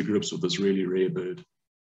get to grips with this really rare bird.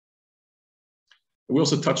 We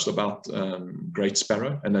also touched about great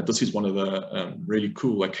sparrow, and that this is one of the really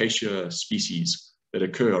cool acacia species that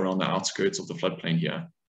occur around the outskirts of the floodplain here.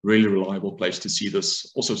 Really reliable place to see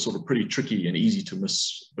this, also sort of pretty tricky and easy to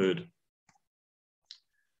miss bird.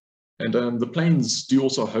 And the plains do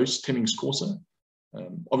also host Temming's courser.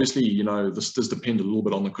 Obviously, you know, this does depend a little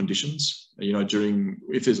bit on the conditions. You know,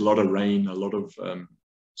 if there's a lot of rain, a lot of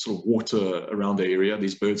sort of water around the area,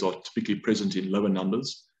 these birds are typically present in lower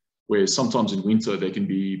numbers, where sometimes in winter there can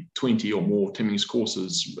be 20 or more Temming's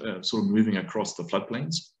coursers sort of moving across the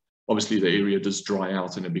floodplains. Obviously, the area does dry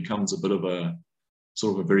out and it becomes a bit of a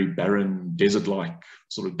sort of a very barren, desert-like,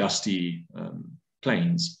 sort of dusty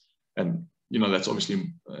plains. And, you know, that's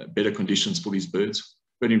obviously better conditions for these birds.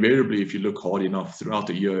 But invariably, if you look hard enough throughout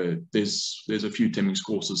the year, there's a few Temming's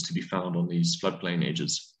coursers to be found on these floodplain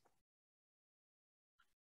edges.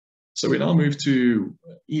 So we now move to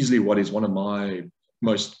easily what is one of my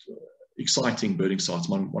most exciting birding sites,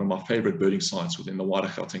 one of my favorite birding sites within the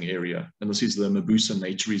wider-Gauteng area. And this is the Mabusa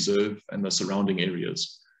Nature Reserve and the surrounding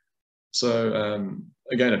areas. So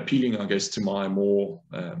again, appealing, I guess, to my more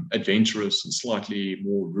adventurous and slightly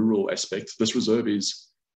more rural aspect, this reserve is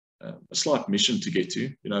a slight mission to get to.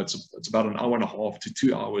 You know, it's about an hour and a half to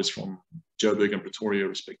 2 hours from Johannesburg and Pretoria,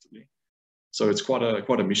 respectively. So it's quite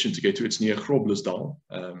a mission to get to. It's near Groblersdal,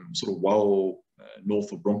 sort of well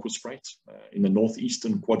north of Bronkhorstspruit, in the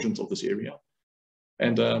northeastern quadrant of this area.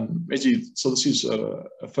 And so this is a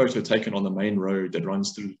photo taken on the main road that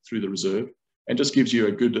runs through the reserve, and just gives you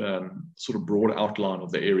a good sort of broad outline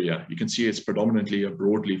of the area. You can see it's predominantly a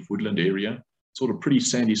broadleaf woodland area, sort of pretty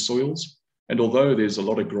sandy soils. And although there's a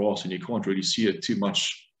lot of grass and you can't really see it too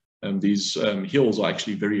much, these hills are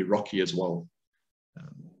actually very rocky as well.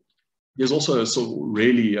 There's also a sort of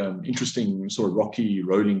really interesting sort of rocky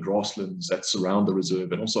rolling grasslands that surround the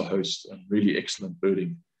reserve and also host really excellent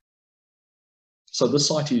birding. So this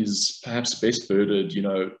site is perhaps best birded, you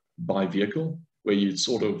know, by vehicle, where you'd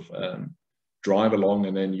sort of drive along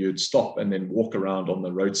and then you'd stop and then walk around on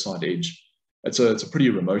the roadside edge. It's a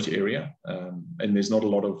pretty remote area, and there's not a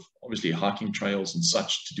lot of, obviously, hiking trails and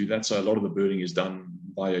such to do that. So a lot of the birding is done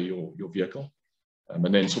via your vehicle,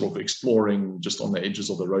 and then sort of exploring just on the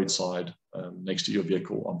edges of the roadside next to your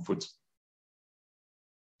vehicle on foot.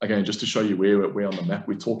 Again, just to show you where on the map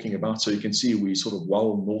we're talking about. So you can see we sort of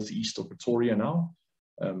well northeast of Pretoria now,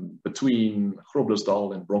 between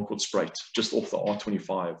Groblersdal and Bronkhorstspruit, just off the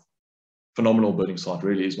R25. Phenomenal birding site,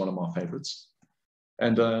 really is one of my favorites.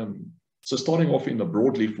 And so starting off in the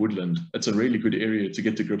broadleaf woodland, it's a really good area to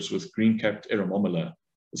get to grips with green-capped Eramomela.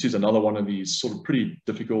 This is another one of these sort of pretty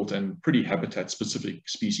difficult and pretty habitat-specific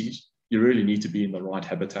species. You really need to be in the right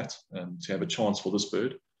habitat to have a chance for this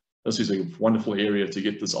bird. This is a wonderful area to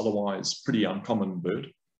get this otherwise pretty uncommon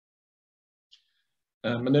bird.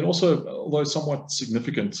 And then also, although somewhat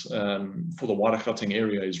significant for the wider-Gauteng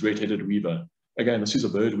area, is red-headed weaver. Again, this is a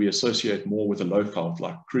bird we associate more with the low-veld,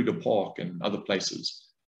 like Kruger Park and other places.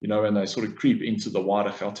 You know, and they sort of creep into the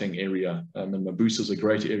wider-Gauteng area. And Mabusa is a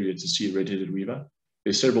great area to see a red-headed weaver.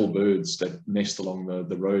 There's several birds that nest along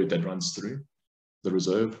the road that runs through the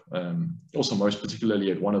reserve. Also, most particularly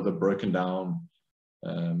at one of the broken down,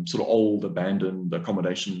 sort of old abandoned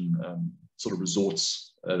accommodation sort of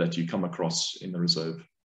resorts that you come across in the reserve.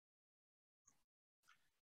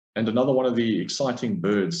 And another one of the exciting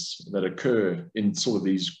birds that occur in sort of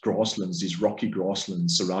these grasslands, these rocky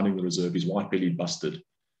grasslands surrounding the reserve, is white-bellied bustard.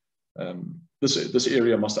 This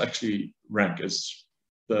area must actually rank as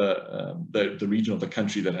the region of the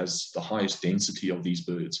country that has the highest density of these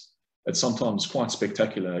birds. It's sometimes quite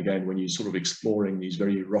spectacular, again, when you're sort of exploring these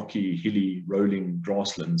very rocky, hilly, rolling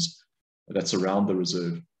grasslands that surround the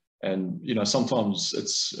reserve. And, you know, sometimes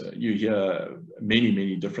it's, you hear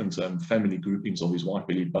many different family groupings of these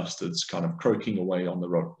white-bellied bustards kind of croaking away on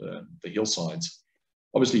the hillsides.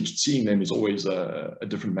 Obviously, seeing them is always a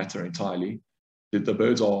different matter entirely. The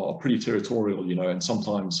birds are pretty territorial, you know, and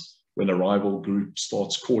sometimes when a rival group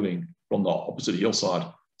starts calling from the opposite hillside,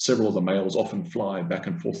 several of the males often fly back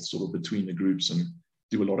and forth sort of between the groups and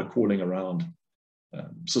do a lot of calling around.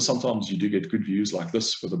 So sometimes you do get good views like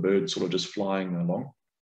this with a bird sort of just flying along.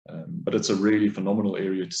 But it's a really phenomenal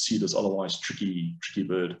area to see this otherwise tricky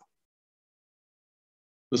bird.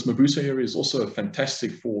 This Mabusa area is also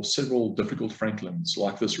fantastic for several difficult francolins,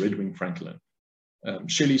 like this red-winged francolin.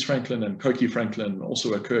 Shelley's francolin and Koki francolin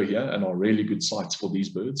also occur here and are really good sites for these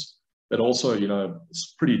birds. That also, you know,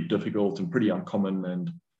 it's pretty difficult and pretty uncommon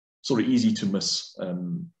and sort of easy to miss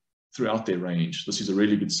throughout their range. This is a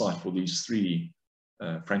really good site for these three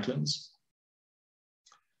francolins.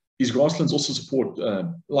 These grasslands also support,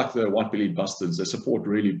 like the white-bellied bustards, they support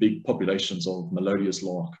really big populations of Melodious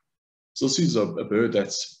lark. So this is a bird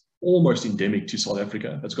that's almost endemic to South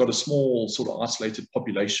Africa. It's got a small sort of isolated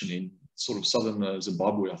population in sort of southern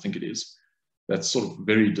Zimbabwe, I think it is, that's sort of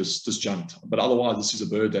very disjunct. But otherwise, this is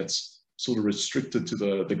a bird that's sort of restricted to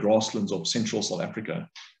the grasslands of central South Africa.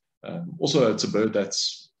 Also, it's a bird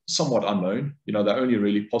that's somewhat unknown. You know, they're only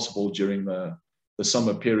really possible during the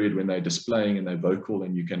summer period when they're displaying and they're vocal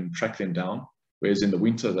and you can track them down. Whereas in the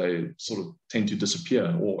winter, they sort of tend to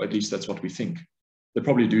disappear, or at least that's what we think. They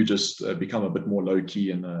probably do just become a bit more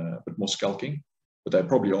low-key and a bit more skulking, but they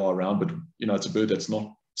probably are around. But, you know, it's a bird that's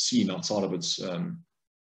not seen outside of its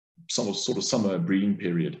sort of summer breeding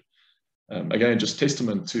period. Again, just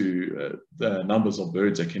testament to the numbers of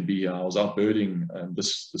birds that can be. I was out birding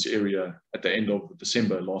this area at the end of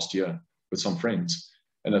December last year with some friends.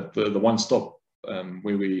 And at the one stop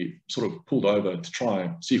where we sort of pulled over to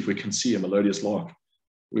try see if we can see a Melodious lark,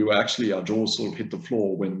 we were actually, our jaws sort of hit the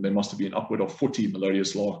floor when there must have been upward of 40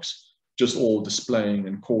 Melodious larks, just all displaying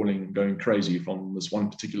and calling, going crazy from this one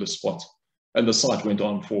particular spot. And the site went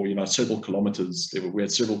on for, you know, several kilometers. We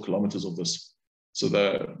had several kilometers of this.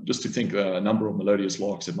 So just to think the number of Melodious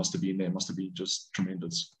larks that must have been there must have been just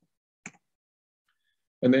tremendous.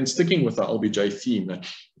 And then sticking with the LBJ theme that,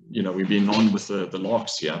 you know, we've been on with the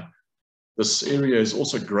larks here, this area is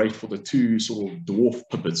also great for the two sort of dwarf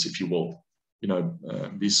pipits, if you will. You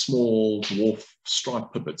know, these small dwarf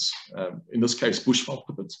striped pipits, in this case, bushveld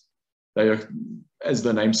pipits. They are, as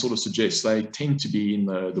the name sort of suggests, they tend to be in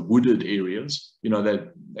the wooded areas. You know,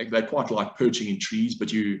 they quite like perching in trees, but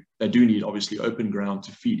they do need obviously open ground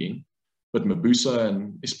to feed in. But Mabusa,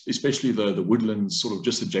 and especially the woodlands sort of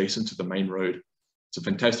just adjacent to the main road, it's a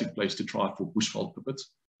fantastic place to try for bushveld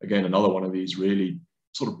pipits. Again, another one of these really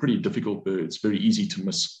sort of pretty difficult birds, very easy to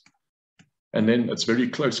miss. And then it's very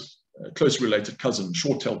close related cousin,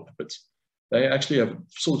 short-tailed pipits. They actually have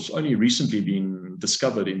sort of only recently been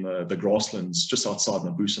discovered in the grasslands just outside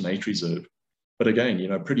Mabusa Nature Reserve. But again, you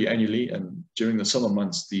know, pretty annually, and during the summer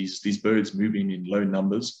months, these birds move in low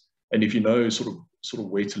numbers. And if you know sort of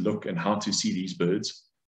where to look and how to see these birds,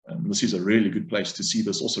 this is a really good place to see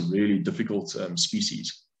this also really difficult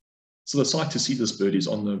species. So the site to see this bird is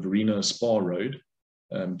on the Verena Spa Road,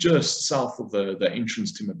 just south of the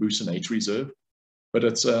entrance to Mabusa Nature Reserve. But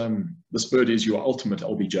it's this bird is your ultimate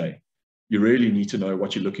LBJ. You really need to know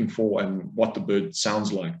what you're looking for and what the bird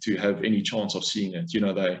sounds like to have any chance of seeing it. You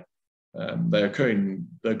know, they occur in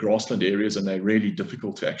the grassland areas and they're really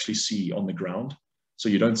difficult to actually see on the ground. So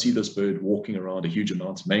you don't see this bird walking around a huge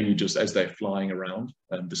amount, mainly just as they're flying around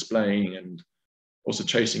and displaying and also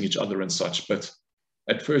chasing each other and such. But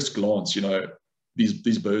at first glance, you know,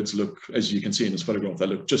 these birds look, as you can see in this photograph, they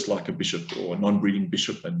look just like a bishop or a non-breeding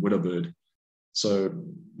bishop and widow bird. So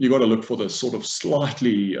you got to look for the sort of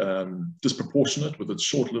slightly disproportionate with its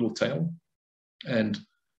short little tail, and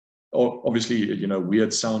obviously, you know,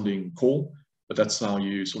 weird sounding call, but that's how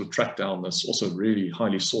you sort of track down this also really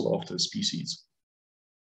highly sought after species.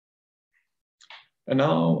 And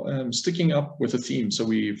now sticking up with the theme, so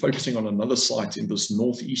we're focusing on another site in this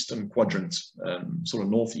northeastern quadrant, sort of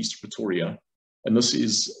northeast Pretoria. And this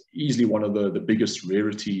is easily one of the biggest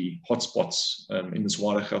rarity hotspots in this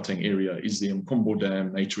wider-Gauteng area, is the Mkhumbo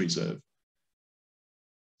Dam Nature Reserve.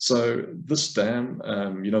 So this dam,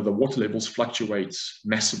 the water levels fluctuate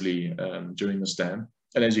massively during this dam.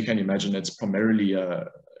 And as you can imagine, it's primarily a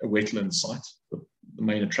wetland site. The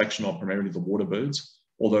main attraction are primarily the water birds,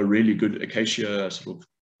 although really good acacia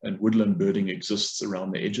and woodland birding exists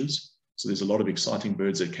around the edges. So there's a lot of exciting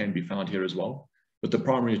birds that can be found here as well. But the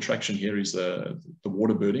primary attraction here is the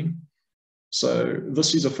water birding. So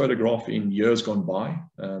this is a photograph in years gone by.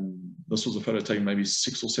 This was a photo taken maybe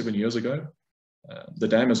 6 or 7 years ago. The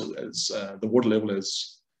dam the water level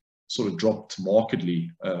has sort of dropped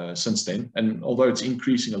markedly since then. And although it's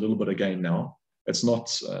increasing a little bit again now, it's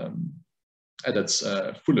not at its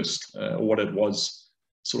fullest, or what it was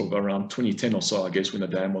sort of around 2010 or so, I guess, when the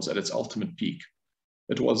dam was at its ultimate peak.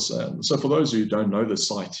 It was, so for those who don't know the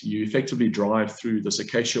site, you effectively drive through this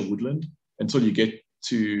acacia woodland until you get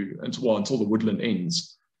until the woodland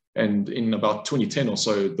ends. And in about 2010 or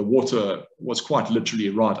so, the water was quite literally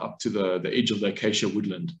right up to the edge of the acacia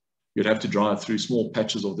woodland. You'd have to drive through small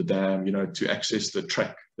patches of the dam, to access the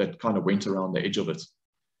track that kind of went around the edge of it.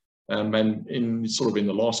 And in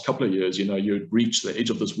the last couple of years, you'd reach the edge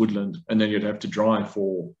of this woodland, and then you'd have to drive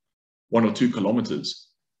for 1 or 2 kilometers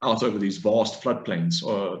out over these vast floodplains,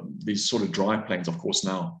 or these sort of dry plains, of course,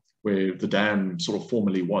 now, where the dam sort of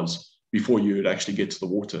formerly was, before you would actually get to the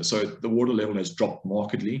water. So the water level has dropped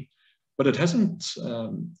markedly, but it hasn't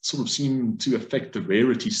sort of seemed to affect the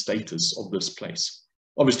rarity status of this place.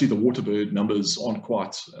 Obviously, the water bird numbers aren't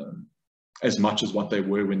quite as much as what they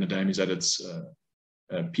were when the dam is at its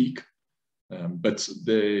peak, but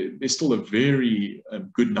there's still a very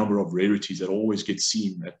good number of rarities that always get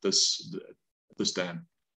seen at this dam.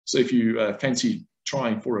 So if you fancy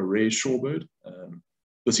trying for a rare shorebird,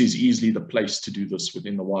 this is easily the place to do this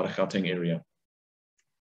within the wider-Gauteng area.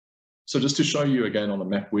 So just to show you again on the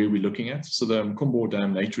map where we're looking at, so the Mkumbo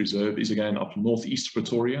Dam Nature Reserve is again up northeast of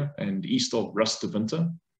Pretoria and east of Rust de Winter.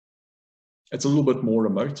 It's a little bit more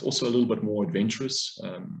remote, also a little bit more adventurous.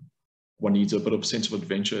 One needs a bit of sense of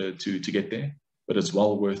adventure to get there, but it's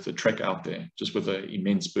well worth the trek out there, just with the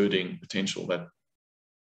immense birding potential that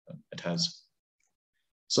it has.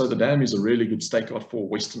 So the dam is a really good stakeout for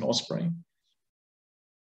Western osprey.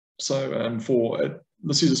 So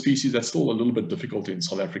this is a species that's still a little bit difficult in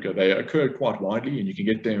South Africa. They occur quite widely, and you can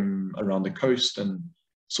get them around the coast and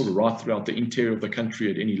sort of right throughout the interior of the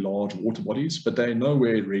country at any large water bodies, but they're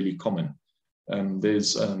nowhere really common.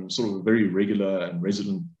 There's sort of a very regular and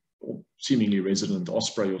resident, or seemingly resident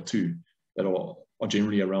osprey or two that are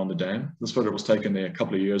generally around the dam. This photo was taken there a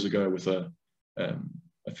couple of years ago with a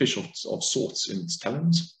fish of sorts in its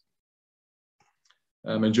talons.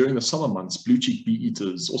 And during the summer months, blue-cheeked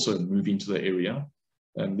bee-eaters also move into the area.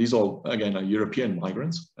 These are, again, European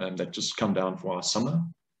migrants that just come down for our summer,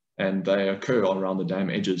 and they occur around the dam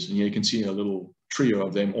edges. And here you can see a little trio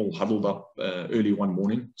of them all huddled up early one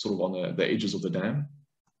morning, sort of on the edges of the dam.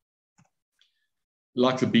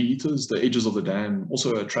 Like the bee-eaters, the edges of the dam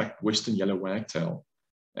also attract western yellow wagtail.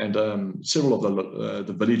 And several of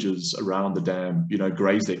the villages around the dam,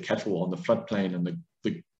 graze their cattle on the floodplain and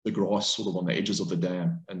the grass sort of on the edges of the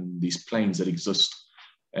dam and these plains that exist.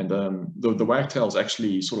 And the wagtails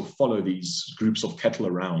actually sort of follow these groups of cattle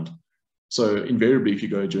around. So invariably, if you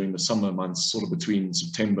go during the summer months, sort of between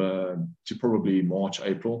September to probably March,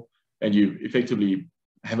 April, and you effectively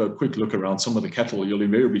have a quick look around some of the cattle, you'll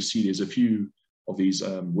invariably see there's a few of these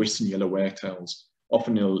western yellow wagtails,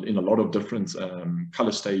 often in a lot of different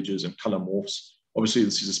color stages and color morphs. Obviously,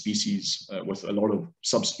 this is a species with a lot of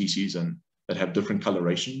subspecies and that have different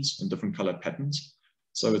colorations and different color patterns.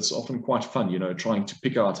 So it's often quite fun, trying to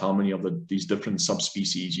pick out how many of these different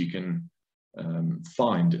subspecies you can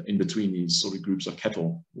find in between these sort of groups of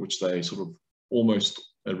cattle, which they sort of almost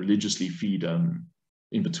religiously feed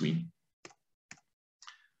in between.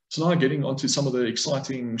 So now getting onto some of the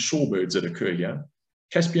exciting shorebirds that occur here.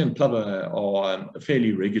 Caspian plover are a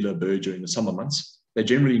fairly regular bird during the summer months. They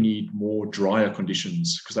generally need more drier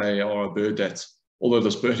conditions because they are a bird that, although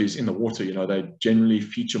this bird is in the water, they generally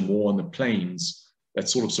feature more on the plains that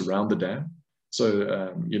sort of surround the dam.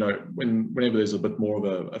 So, whenever there's a bit more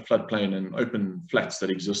of a floodplain and open flats that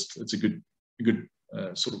exist, it's a good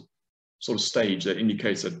sort of stage that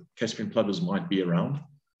indicates that Caspian plovers might be around.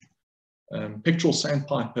 Pectoral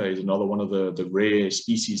sandpiper is another one of the rare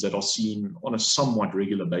species that are seen on a somewhat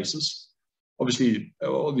regular basis. Obviously,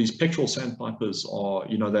 all these pectoral sandpipers are,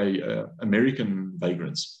 they American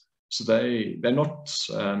vagrants. So they're not,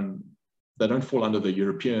 they don't fall under the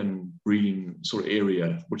European breeding sort of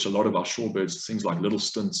area, which a lot of our shorebirds, things like little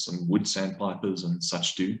stints and wood sandpipers and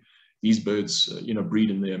such do. These birds, breed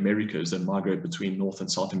in the Americas and migrate between North and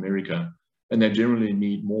South America. And they generally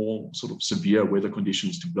need more sort of severe weather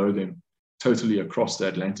conditions to blow them totally across the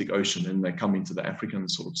Atlantic Ocean, and they come into the African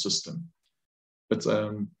sort of system. But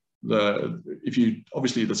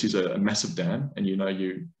obviously this is a massive dam, and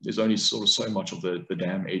there's only sort of so much of the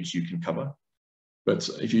dam edge you can cover. But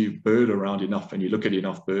if you bird around enough and you look at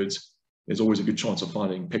enough birds, there's always a good chance of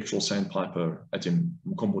finding pectoral sandpiper at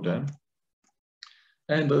Mkombo Dam.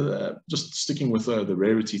 And just sticking with the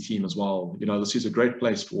rarity theme as well, this is a great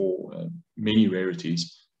place for many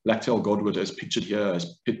rarities. Black-tailed godwit, as pictured here,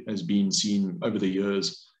 has been seen over the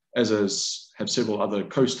years, as have several other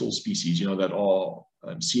coastal species, that are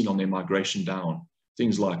seen on their migration down.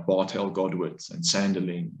 Things like bar-tailed godwit and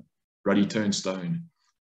sanderling, ruddy turnstone.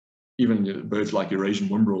 Even birds like Eurasian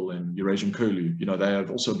whimbrel and Eurasian curlew, they have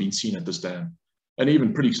also been seen at this dam. And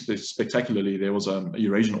even pretty spectacularly, there was a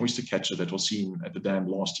Eurasian oyster catcher that was seen at the dam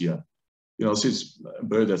last year. This is a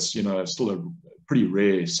bird that's, still a pretty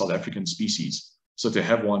rare South African species. So to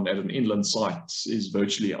have one at an inland site is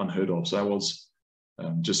virtually unheard of. So that was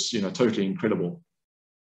just, totally incredible.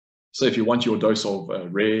 So if you want your dose of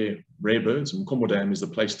rare birds, Mkombo Dam is the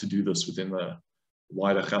place to do this within the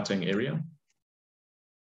wider Gauteng area.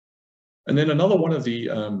 And then another one of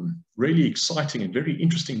the really exciting and very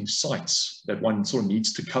interesting sites that one sort of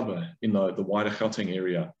needs to cover in the wider Gauteng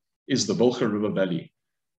area is the Wilge River Valley.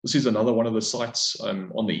 This is another one of the sites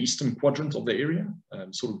on the eastern quadrant of the area,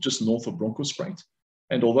 sort of just north of Bronkhorstspruit.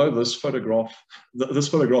 And although this photograph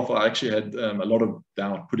I actually had a lot of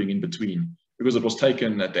doubt putting in between, because it was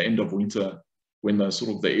taken at the end of winter when the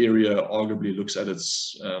area arguably looks at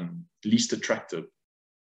its least attractive.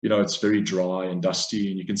 It's very dry and dusty,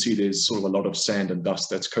 and you can see there's sort of a lot of sand and dust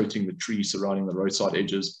that's coating the trees surrounding the roadside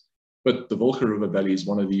edges. But the Wilge River Valley is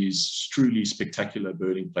one of these truly spectacular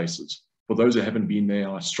birding places. For those who haven't been there,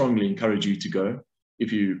 I strongly encourage you to go.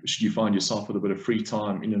 Should you find yourself with a bit of free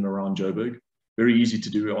time in and around Joburg. Very easy to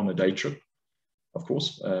do on a day trip, of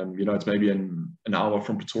course. It's maybe an hour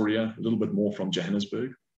from Pretoria, a little bit more from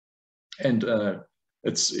Johannesburg. And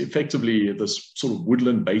it's effectively this sort of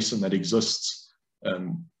woodland basin that exists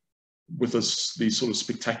with these sort of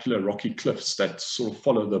spectacular rocky cliffs that sort of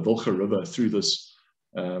follow the Wilge River through this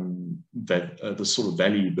sort of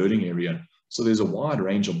valley birding area. So there's a wide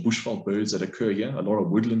range of bushveld birds that occur here, a lot of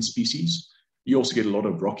woodland species. You also get a lot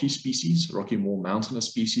of rocky species, more mountainous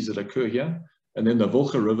species that occur here. And then the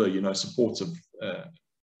Wilge River, supports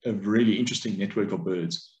a really interesting network of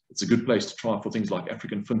birds. It's a good place to try for things like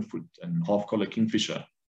African finfoot and half-collar kingfisher.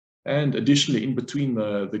 And additionally, in between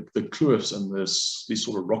the cliffs and these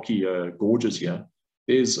sort of rocky gorges here,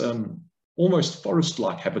 there's almost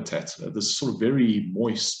forest-like habitat, this sort of very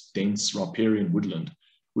moist, dense riparian woodland,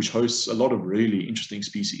 which hosts a lot of really interesting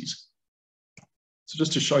species. So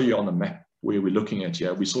just to show you on the map where we're looking at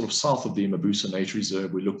here, we're sort of south of the Mabusa Nature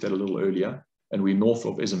Reserve we looked at a little earlier, and we're north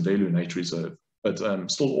of Esemvelo Nature Reserve, but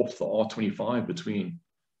still off the R25 between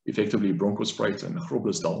effectively Bronkhorstspruit and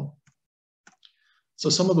Groblersdal. So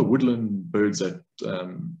some of the woodland birds that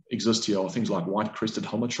exist here are things like white-crested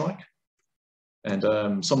helmet-shrike, and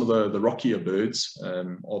some of the rockier birds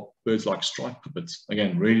are birds like striped pipits.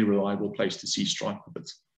 Again, really reliable place to see striped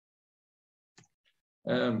pipits.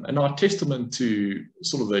 And our testament to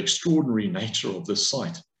sort of the extraordinary nature of this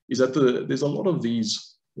site is that there's a lot of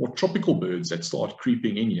these more tropical birds that start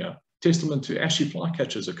creeping in here, testament to ashy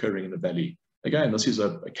flycatchers occurring in the valley. Again, this is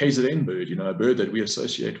a KZN bird, a bird that we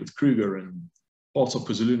associate with Kruger and parts of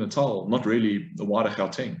KwaZulu-Natal, not really the wider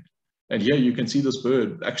Gauteng. And here you can see this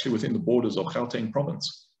bird actually within the borders of Gauteng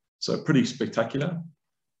province. So pretty spectacular.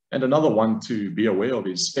 And another one to be aware of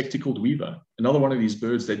is spectacled weaver, another one of these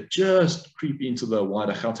birds that just creep into the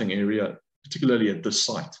wider Gauteng area, particularly at this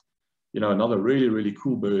site. Another really, really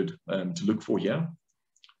cool bird to look for here,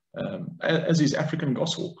 as is African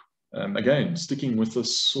goshawk. Again, sticking with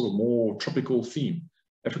this sort of more tropical theme.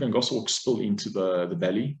 African goshawk spill into the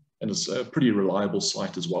valley, and it's a pretty reliable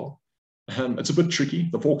site as well. It's a bit tricky.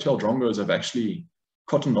 The fork-tailed drongos have actually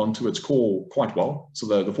cottoned onto its call quite well. So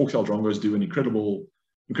the fork-tailed drongos do an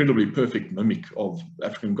incredibly perfect mimic of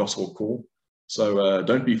African goshawk call. So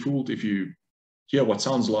don't be fooled if you hear what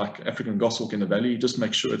sounds like African goshawk in the valley. Just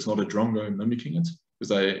make sure it's not a drongo mimicking it, because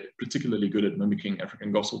they're particularly good at mimicking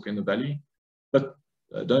African goshawk in the valley. But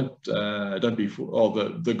don't be fooled.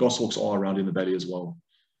 Oh, the goshawks are around in the valley as well.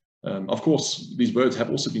 Of course, these birds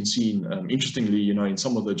have also been seen, interestingly, in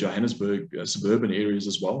some of the Johannesburg suburban areas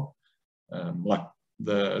as well. Like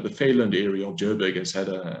the Fairland area of Joburg has had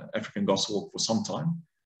an African goshawk for some time.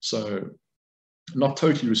 So not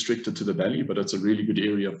totally restricted to the valley, but it's a really good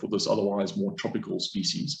area for this otherwise more tropical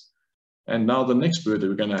species. And now the next bird that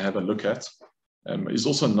we're going to have a look at is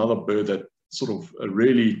also another bird that sort of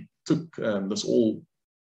really took this all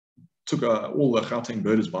took all the Gauteng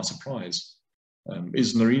birders by surprise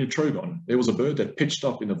is Narina trogon. There was a bird that pitched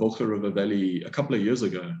up in the Volga River Valley a couple of years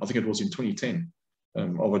ago. I think it was in 2010,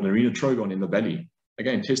 of a Narina trogon in the valley.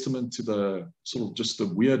 Again, testament to the sort of just the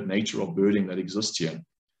weird nature of birding that exists here.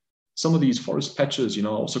 Some of these forest patches, you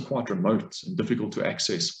know, are also quite remote and difficult to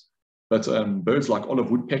access. But birds like olive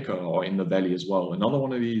woodpecker are in the valley as well. Another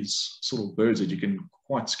one of these sort of birds that you can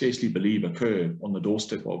quite scarcely believe occur on the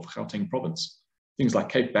doorstep of Gauteng province. Things like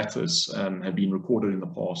Cape Bathurst have been recorded in the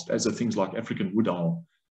past, as are things like African wood owl.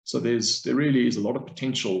 So there really is a lot of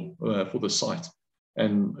potential for the site,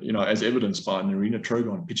 and you know, as evidenced by Narina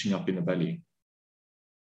trogon pitching up in the valley.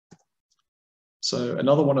 So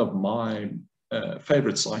another one of my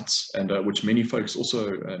favorite sites, and which many folks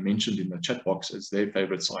also mentioned in the chat box as their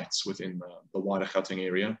favorite sites within the wider Gauteng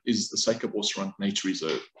area, is the Suikerbosrand Nature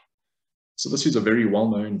Reserve. So this is a very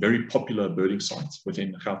well-known, very popular birding site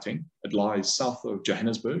within Gauteng. It lies south of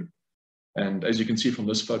Johannesburg, and as you can see from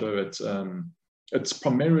this photo, it's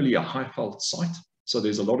primarily a highveld site. So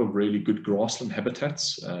there's a lot of really good grassland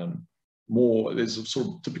habitats. There's a sort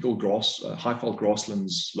of typical highveld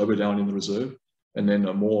grasslands lower down in the reserve, and then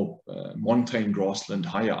a more montane grassland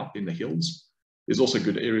higher up in the hills. There's also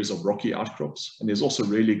good areas of rocky outcrops, and there's also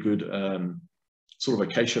really good sort of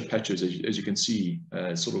acacia patches, as you can see,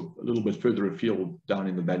 sort of a little bit further afield down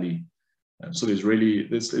in the valley. So there's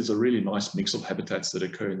a really nice mix of habitats that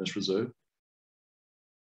occur in this reserve.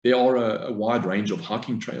 There are a wide range of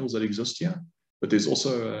hiking trails that exist here, but there's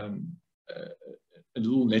also a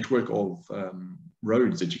little network of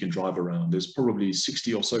roads that you can drive around. There's probably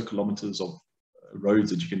 60 or so kilometers of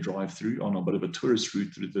roads that you can drive through on a bit of a tourist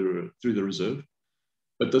route through the reserve.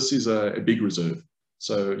 But this is a big reserve.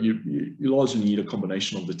 So you largely need a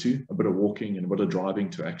combination of the two, a bit of walking and a bit of driving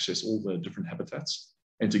to access all the different habitats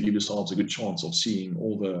and to give yourselves a good chance of seeing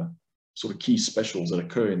all the sort of key specials that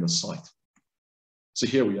occur in the site. So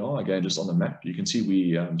here we are, again, just on the map. You can see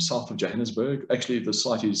we south of Johannesburg. Actually, the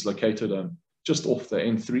site is located just off the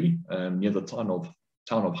N3 near the town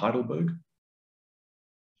of Heidelberg.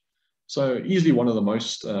 So easily one of the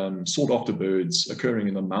most sought after birds occurring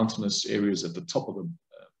in the mountainous areas at the top of the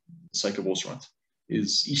Suikerbosrand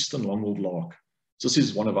is eastern long-billed lark. So this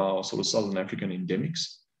is one of our sort of southern African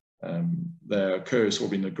endemics. They occur sort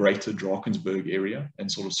of in the greater Drakensberg area and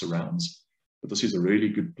sort of surrounds. But this is a really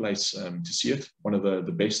good place to see it, one of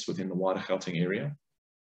the best within the wider Gauteng area.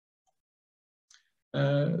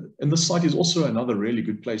 And this site is also another really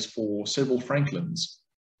good place for several francolins.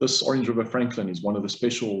 This Orange River francolin is one of the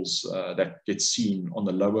specials that gets seen on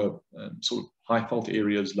the lower sort of highveld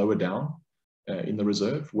areas lower down in the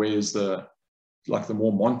reserve, whereas the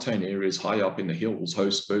more montane areas high up in the hills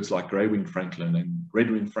host birds like grey-winged francolin and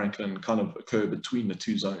red-winged francolin kind of occur between the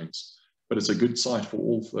two zones. But it's a good site for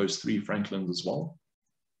all those three francolins as well.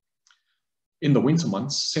 In the winter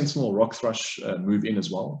months, sentinel rock thrush move in as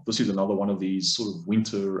well. This is another one of these sort of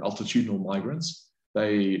winter altitudinal migrants.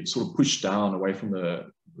 They sort of push down away from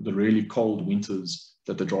the really cold winters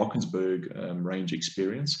that the Drakensberg range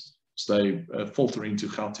experience. So they filter into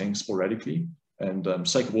Gauteng sporadically. And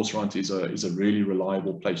Suikerbosrand is a really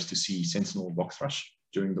reliable place to see sentinel rock thrush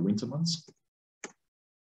during the winter months.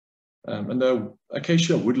 And the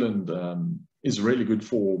acacia woodland is really good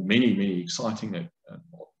for many exciting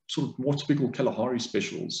sort of more typical Kalahari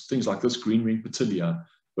specials, things like this green-winged petilia,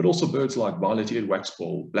 but also birds like violet-eared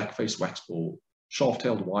waxbill, black-faced waxbill,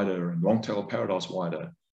 shaft-tailed wider, and long-tailed paradise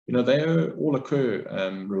wider. You know, they all occur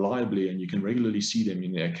reliably, and you can regularly see them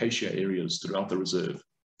in the acacia areas throughout the reserve.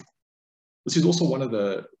 This is also one of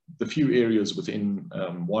the few areas within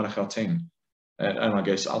wider Gauteng, and I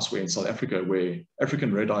guess elsewhere in South Africa, where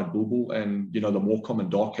African red-eyed bulbul and, you know, the more common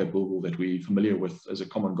dark-capped bulbul that we're familiar with as a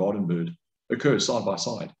common garden bird occur side by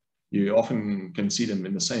side. You often can see them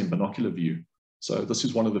in the same binocular view. So this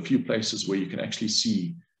is one of the few places where you can actually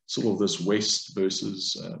see sort of this west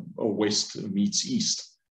versus, or west meets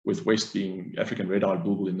east, with west being African red-eyed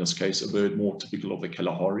bulbul, in this case, a bird more typical of the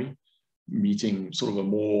Kalahari, meeting sort of a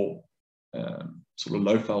more sort of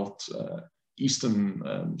low-felt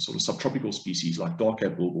eastern sort of subtropical species like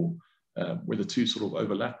dark-capped bulbul, where the two sort of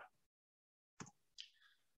overlap.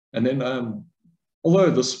 And then,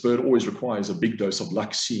 although this bird always requires a big dose of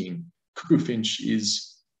luck seeing, cuckoo finch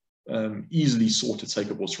is easily sought at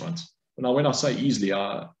Suikerbosrand. Now, when I say easily,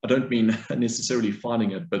 I don't mean necessarily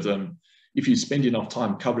finding it, but if you spend enough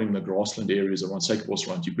time covering the grassland areas around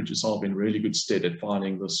Suikerbosrand, you put yourself in really good stead at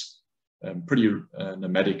finding this pretty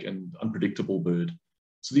nomadic and unpredictable bird.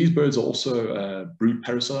 So these birds are also brood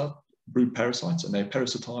parasites, and they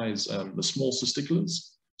parasitize the small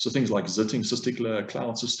cisticulars. So things like zitting cisticular,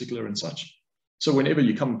 cloud cisticular, and such. So whenever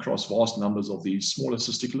you come across vast numbers of these smaller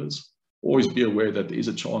cisticulars, always be aware that there is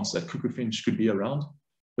a chance that cuckoo finch could be around,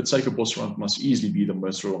 but Suikerbosrand must easily be the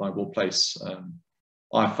most reliable place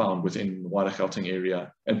I found within the wider-Gauteng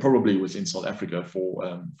area, and probably within South Africa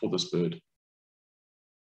for this bird.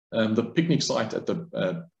 The picnic site at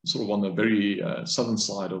the sort of on the very southern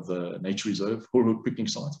side of the nature reserve, Hoorhoek picnic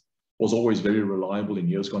site, was always very reliable in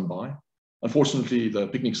years gone by. Unfortunately, the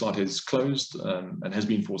picnic site has closed and has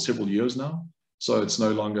been for several years now, so it's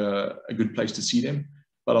no longer a good place to see them.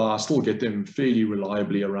 But I still get them fairly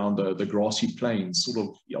reliably around the grassy plains, sort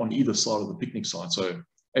of on either side of the picnic site. So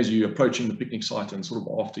as you're approaching the picnic site and sort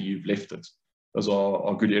of after you've left it, those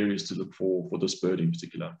are good areas to look for this bird in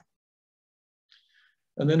particular.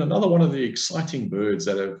 And then another one of the exciting birds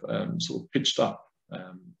that have sort of pitched up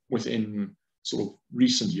within sort of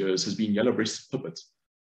recent years has been yellow-breasted pipit.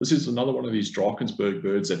 This is another one of these Drakensberg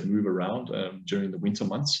birds that move around during the winter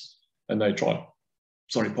months, and they try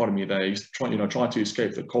to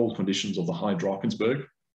escape the cold conditions of the high Drakensberg.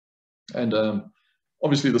 And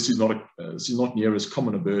obviously, this is not near as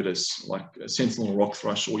common a bird as like a sentinel rock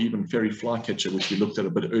thrush or even fairy flycatcher, which we looked at a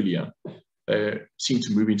bit earlier. They seem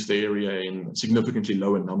to move into the area in significantly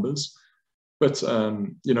lower numbers. But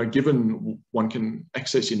given one can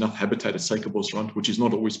access enough habitat at Suikerbosrand, which is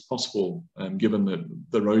not always possible, given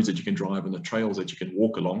the roads that you can drive and the trails that you can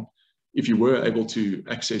walk along, if you were able to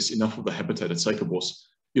access enough of the habitat at Suikerbos,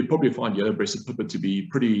 you'd probably find yellow-breasted pipit to be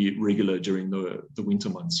pretty regular during the winter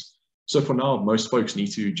months. So for now, most folks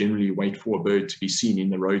need to generally wait for a bird to be seen in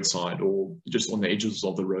the roadside or just on the edges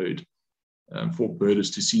of the road for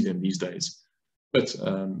birders to see them these days. But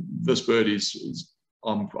this bird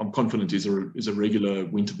I'm confident is a regular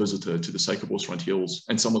winter visitor to the Suikerbosrand hills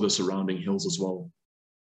and some of the surrounding hills as well.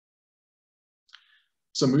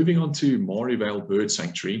 So moving on to Marievale Bird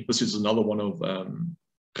Sanctuary, this is another one of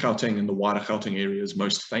Gauteng and the wider Gauteng area's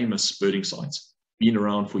most famous birding sites, been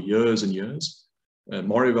around for years and years.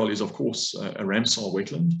 Marievale is, of course, a Ramsar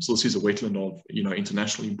wetland. So this is a wetland of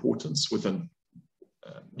international importance with the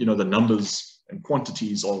numbers and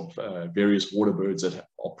quantities of various water birds that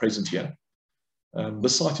are present here.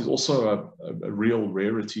 This site is also a real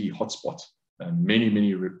rarity hotspot, and many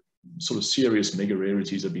sort of serious mega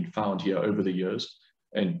rarities have been found here over the years,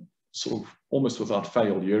 and sort of almost without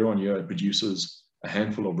fail, year on year, it produces a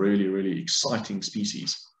handful of really exciting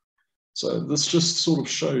species. So this just sort of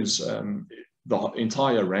shows the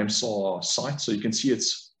entire Ramsar site. So you can see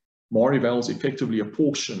Marievale is effectively a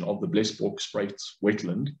portion of the Blesbokspruit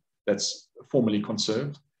wetland that's formerly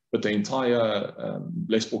conserved, but the entire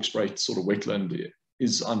Blesbokspruit sort of wetland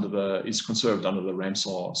is conserved under the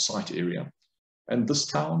Ramsar site area. And this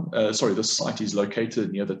site is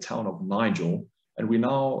located near the town of Nigel, and we're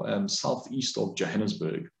now southeast of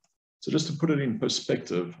Johannesburg. So just to put it in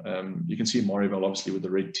perspective, you can see Marievale obviously with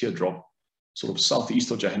the red teardrop, sort of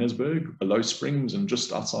southeast of Johannesburg, below Springs, and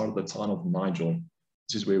just outside of the town of Nigel.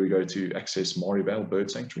 This is where we go to access Marievale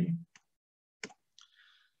Bird Sanctuary.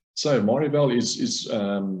 So Marievale is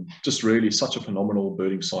just really such a phenomenal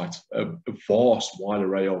birding site. A vast, wide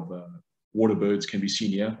array of water birds can be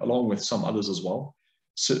seen here, along with some others as well.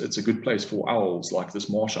 So it's a good place for owls like this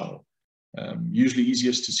marsh owl. Usually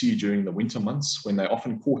easiest to see during the winter months when they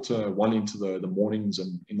often quarter well into the mornings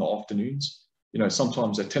and in the afternoons.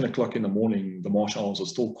 Sometimes at 10 o'clock in the morning, the marsh owls are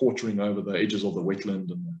still quartering over the edges of the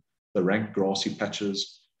wetland and the rank grassy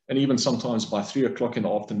patches. And even sometimes by 3 o'clock in the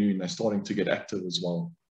afternoon, they're starting to get active as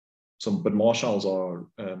well. But marsh owls are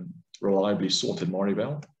reliably sought at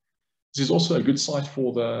Marievale. This is also a good site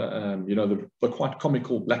for the quite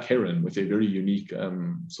comical black heron with a very unique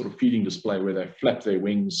sort of feeding display where they flap their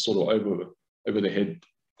wings sort of over their head,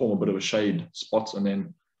 form a bit of a shade spot, and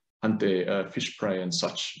then hunt their fish prey and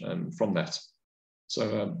such from that.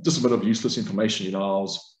 So just a bit of useless information. I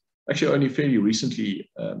was actually only fairly recently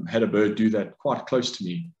had a bird do that quite close to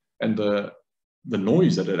me, and the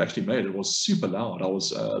noise that it actually made, it was super loud. I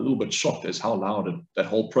was a little bit shocked as how loud that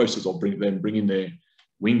whole process of bringing their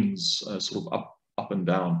wings sort of up and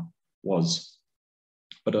down was.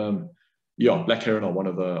 But yeah, black heron are one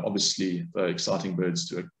of the obviously the exciting birds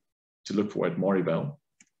to look for at Marievale.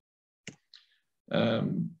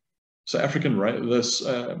 So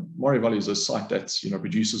Marievale is a site that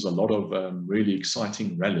produces a lot of really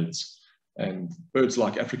exciting rallids, and birds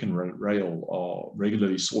like African rail are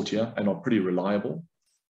regularly sought here and are pretty reliable,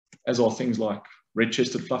 as are things like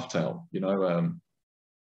red-chested flufftail.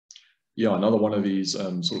 Yeah, another one of these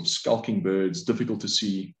sort of skulking birds, difficult to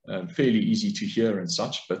see, fairly easy to hear and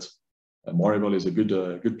such, but Marievale is a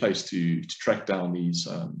good place to track down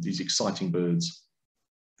these exciting birds.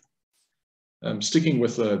 Sticking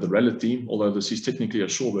with the rallid theme, although this is technically a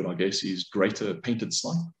shorebird, I guess, is greater painted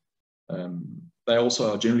snipe. They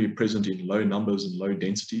also are generally present in low numbers and low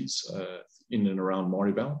densities in and around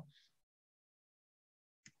Maribel.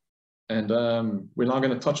 And we're now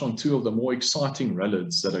going to touch on two of the more exciting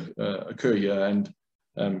rallies that occur here and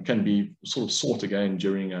can be sort of sought again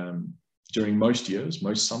during most years,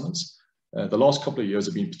 most summers. The last couple of years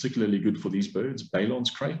have been particularly good for these birds, Balon's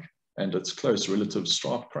crake and its close relative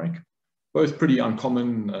striped crake. Both pretty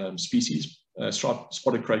uncommon species. Striped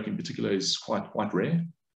spotted crake in particular is quite rare.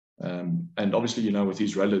 And obviously, you know, with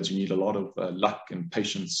these rallies, you need a lot of luck and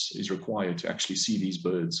patience is required to actually see these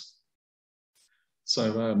birds.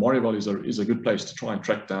 So Maribel is a good place to try and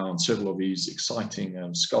track down several of these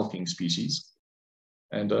exciting skulking species.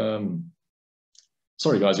 And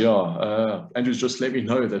sorry guys, yeah, Andrew's just let me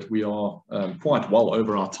know that we are quite well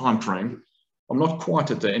over our time frame. I'm not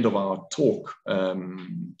quite at the end of our talk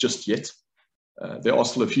just yet. There are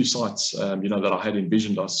still a few sites, you know, that I had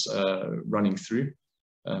envisioned us running through.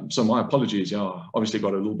 So my apologies, yeah, obviously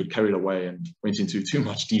got a little bit carried away and went into too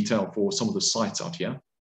much detail for some of the sites out here.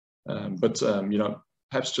 But you know,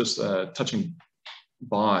 perhaps just touching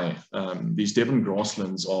by these Devon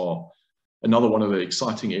grasslands are another one of the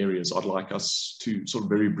exciting areas I'd like us to sort of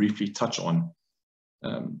very briefly touch on.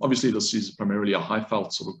 Obviously, this is primarily a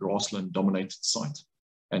highveld sort of grassland dominated site,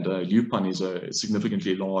 and Lupan is a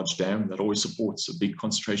significantly large dam that always supports a big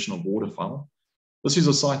concentration of waterfowl. This is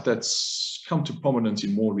a site that's come to prominence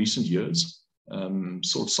in more recent years,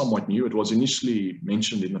 sort of somewhat new. It was initially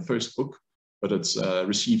mentioned in the first book, but it's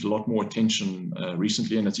received a lot more attention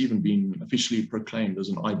recently, and it's even been officially proclaimed as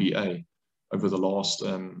an IBA over the last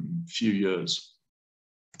few years.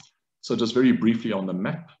 So just very briefly on the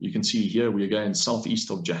map, you can see here we are going southeast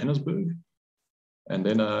of Johannesburg, and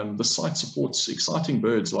then the site supports exciting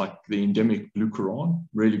birds like the endemic blue Quran,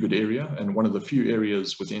 really good area, and one of the few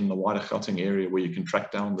areas within the wider-Gauteng area where you can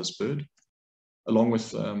track down this bird, along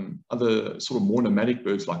with other sort of more nomadic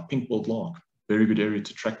birds like pink-billed lark. Very good area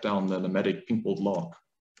to track down the nomadic pink-billed lark.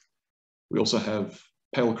 We also have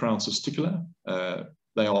pale crown cisticola.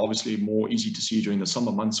 They are obviously more easy to see during the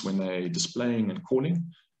summer months when they're displaying and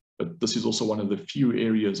calling, but this is also one of the few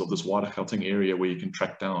areas of this wider-Gauteng area where you can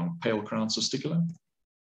track down pale crown cisticola.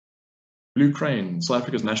 Blue crane, South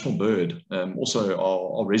Africa's national bird, also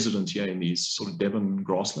are resident here in these sort of Devon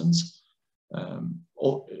grasslands.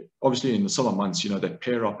 Obviously in the summer months, you know, they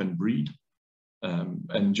pair up and breed.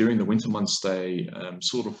 And during the winter months, they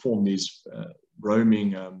sort of form these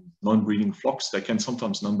roaming, non-breeding flocks. They can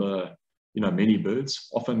sometimes number, you know, many birds,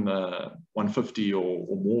 often 150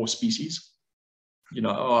 or more species, you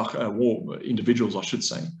know, more individuals, I should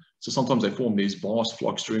say. So sometimes they form these vast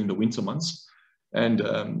flocks during the winter months. And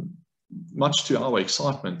much to our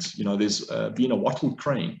excitement, you know, there's been a wattled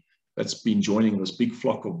crane that's been joining this big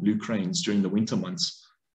flock of blue cranes during the winter months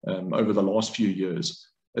over the last few years.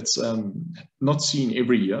 It's not seen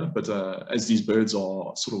every year, but as these birds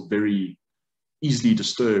are sort of very easily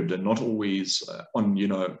disturbed and not always on, you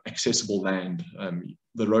know, accessible land,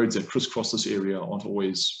 the roads that crisscross this area aren't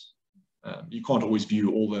always, you can't always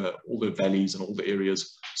view all the valleys and all the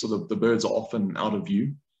areas, so the birds are often out of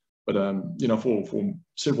view. But you know, for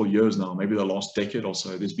several years now, maybe the last decade or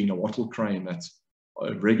so, there's been a wattled crane that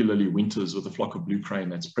regularly winters with a flock of blue crane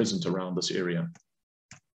that's present around this area.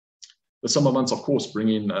 The summer months, of course, bring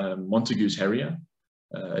in Montagu's harrier,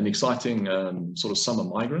 an exciting sort of summer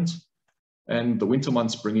migrant, and the winter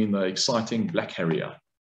months bring in the exciting black harrier.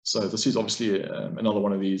 So this is obviously another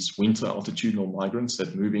one of these winter altitudinal migrants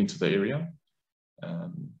that move into the area.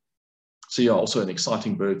 So yeah, also an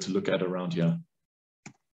exciting bird to look at around here.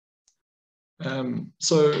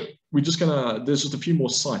 So we're just gonna, there's just a few more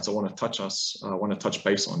sites I want to touch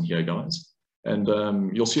base on here, guys. And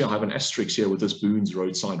you'll see I have an asterisk here with this Boone's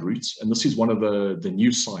roadside routes. And this is one of the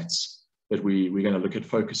new sites that we're going to look at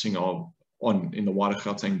focusing on in the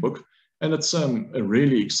wider-Gauteng book. And it's a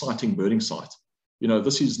really exciting birding site. You know,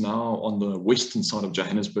 this is now on the western side of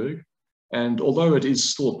Johannesburg. And although it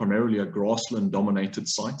is still primarily a grassland dominated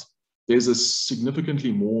site, there's a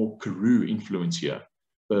significantly more Karoo influence here.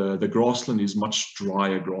 The grassland is much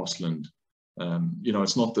drier grassland. You know,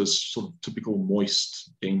 it's not this sort of typical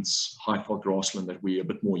moist, dense, high-felt grassland that we're a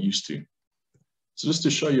bit more used to. So just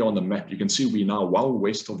to show you on the map, you can see we're now well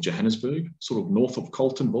west of Johannesburg, sort of north of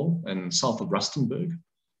Carletonville and south of Rustenburg.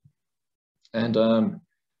 And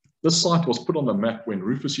this site was put on the map when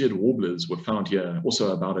rufous-eared warblers were found here,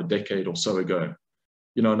 also about a decade or so ago.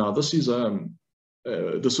 You know, now this was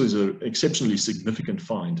an exceptionally significant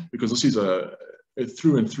find because this is a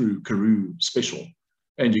through and through Karoo special.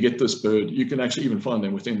 And you get this bird, you can actually even find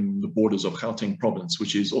them within the borders of Gauteng province,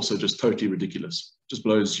 which is also just totally ridiculous. Just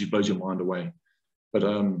blows your mind away. But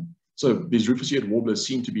So these rufous-eared warblers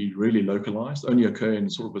seem to be really localized, only occur in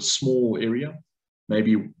sort of a small area,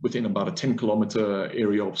 maybe within about a 10-kilometer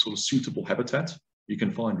area of sort of suitable habitat. You can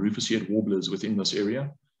find rufous-eared warblers within this area.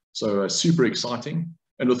 So super exciting.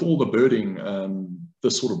 And with all the birding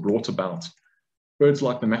this sort of brought about, birds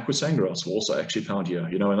like the Maquisangras were also actually found here.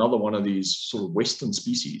 You know, another one of these sort of western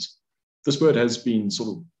species. This bird has been sort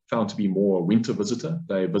of found to be more a winter visitor.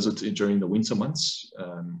 They visit during the winter months,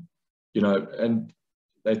 you know, and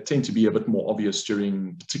they tend to be a bit more obvious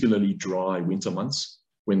during particularly dry winter months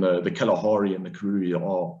when the Kalahari and the Karoo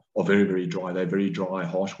are very, very dry. They're very dry,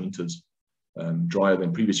 harsh winters, drier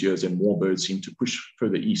than previous years, and more birds seem to push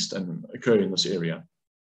further east and occur in this area.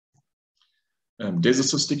 Desert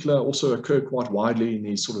Cisticola also occur quite widely in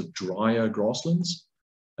these sort of drier grasslands,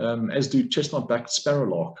 as do chestnut-backed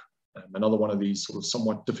sparrowlark, another one of these sort of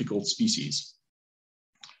somewhat difficult species.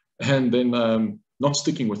 And then, not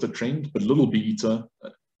sticking with the trend, but little bee-eater,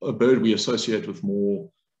 a bird we associate with more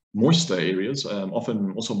moister areas,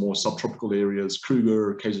 often also more subtropical areas,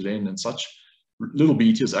 Kruger, KZN and such. Little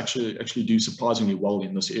bee-eaters actually do surprisingly well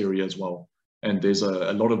in this area as well. And there's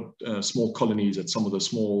a lot of small colonies at some of the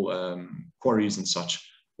small quarries and such.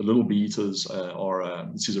 The little bee-eaters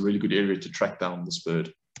this is a really good area to track down this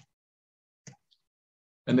bird.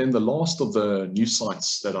 And then the last of the new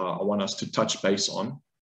sites that I want us to touch base on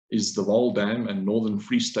is the Vaal Dam and Northern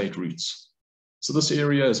Free State routes. So this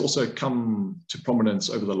area has also come to prominence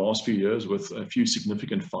over the last few years with a few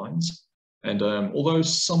significant finds. And although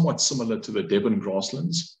somewhat similar to the Devon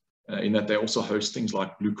grasslands, in that they also host things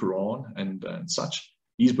like blue Quran and such,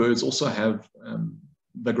 these birds also have,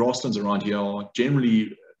 the grasslands around here are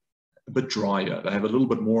generally a bit drier. They have a little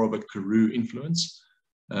bit more of a Karoo influence.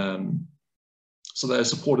 So they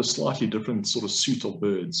support a slightly different sort of suite of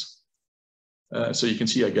birds. So you can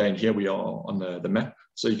see again, here we are on the map.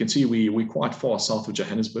 So you can see we're quite far south of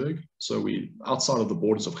Johannesburg. So we outside of the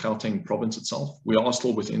borders of Gauteng province itself. We are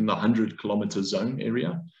still within the 100-kilometer zone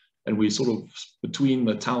area. And we're sort of between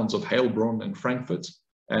the towns of Heilbron and Frankfurt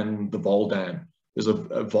and the Vaal Dam. There's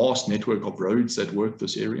a vast network of roads that work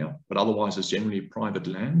this area, but otherwise it's generally private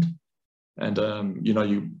land. And, you know,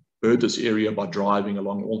 you bird this area by driving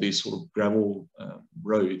along all these sort of gravel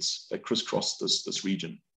roads that crisscross this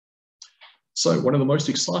region. So one of the most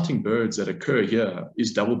exciting birds that occur here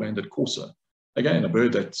is double-banded courser. Again, a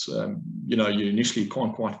bird that, you know, you initially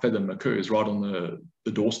can't quite fathom occurs right on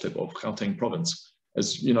the doorstep of Gauteng province.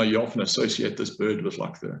 As you know, you often associate this bird with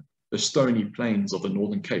like the stony plains of the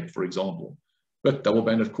Northern Cape, for example. But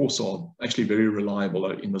double-banded courser are actually very reliable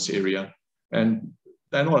in this area. And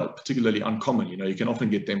they're not particularly uncommon. You know, you can often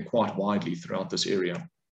get them quite widely throughout this area.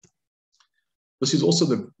 This is also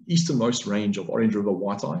the easternmost range of Orange River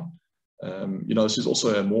white-eye. You know, this is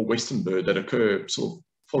also a more western bird that occur sort of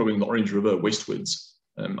following the Orange River westwards,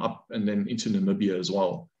 up and then into Namibia as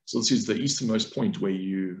well. So this is the easternmost point where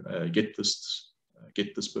you get this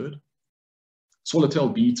bird. Swallowtail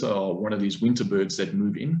bee-eater are one of these winter birds that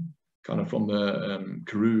move in, kind of from the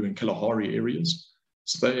Karoo and Kalahari areas.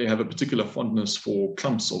 So they have a particular fondness for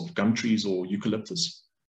clumps of gum trees or eucalyptus,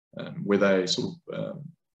 where they sort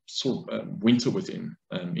of winter within,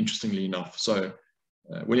 interestingly enough. So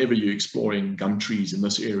whenever you're exploring gum trees in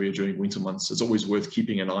this area during winter months, it's always worth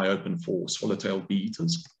keeping an eye open for swallowtail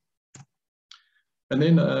bee-eaters. And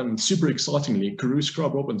then super excitingly, Karoo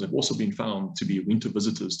scrub robins have also been found to be winter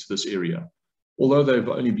visitors to this area, although they've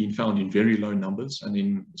only been found in very low numbers and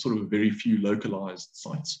in sort of very few localized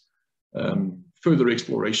sites. Further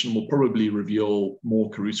exploration will probably reveal more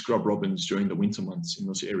Karoo scrub robins during the winter months in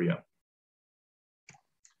this area.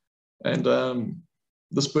 And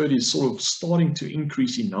this bird is sort of starting to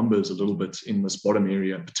increase in numbers a little bit in this bottom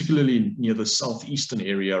area, particularly near the southeastern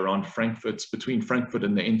area around Frankfurt, between Frankfurt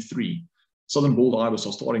and the N3. Southern bald ibis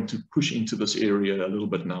are starting to push into this area a little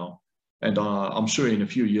bit now. And I'm sure in a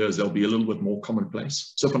few years, they'll be a little bit more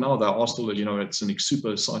commonplace. So for now, they are still, you know, it's a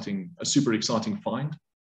super exciting find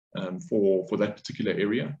for that particular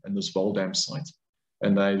area and this Vaal Dam site.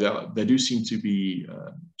 And they do seem to be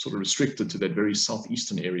sort of restricted to that very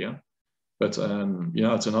southeastern area. But, you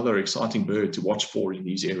know, it's another exciting bird to watch for in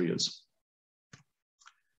these areas.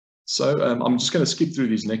 So I'm just going to skip through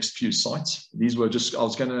these next few sites. These were just, I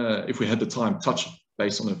was going to, if we had the time, touch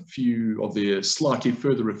base on a few of the slightly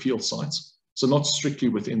further afield sites. So not strictly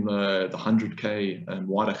within the 100K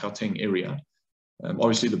wider Gauteng area.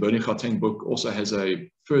 Obviously, the Birding Ecotours book also has a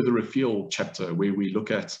further afield chapter where we look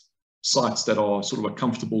at sites that are sort of a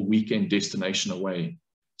comfortable weekend destination away.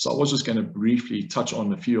 So I was just going to briefly touch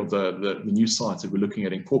on a few of the new sites that we're looking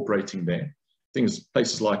at incorporating there.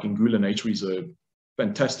 Places like Ngula Nature Reserve,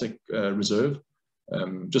 fantastic reserve.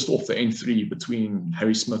 just off the N3 between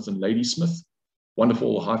Harrismith and Ladysmith.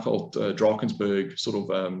 Wonderful highveld Drakensberg sort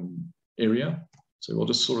of area. So we'll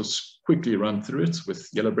just sort of quickly run through it with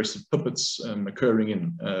yellow-breasted pipits occurring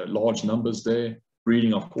in large numbers there,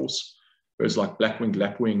 breeding, of course. Birds like black-winged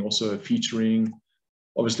lapwing also featuring.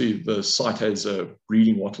 Obviously, the site has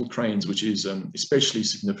breeding wattled cranes, which is especially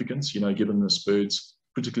significant, you know, given this bird's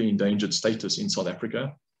critically endangered status in South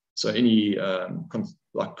Africa. So any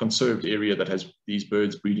conserved area that has these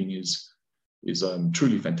birds breeding is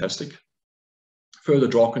truly fantastic. Further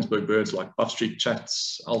Drakensberg birds like buff-streaked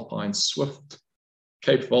chats, alpine swift,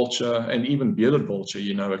 Cape vulture, and even bearded vulture,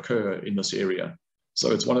 you know, occur in this area.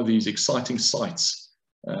 So it's one of these exciting sites,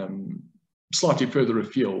 slightly further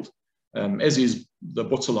afield, as is the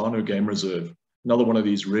Botsolano Game Reserve, another one of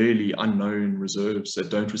these really unknown reserves that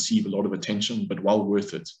don't receive a lot of attention, but well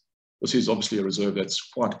worth it. This is obviously a reserve that's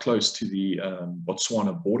quite close to the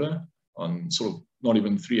Botswana border, on sort of not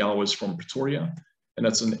even 3 hours from Pretoria. And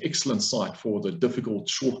that's an excellent site for the difficult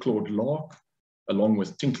short-clawed lark, along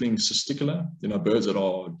with tinkling cisticola, you know, birds that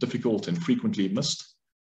are difficult and frequently missed.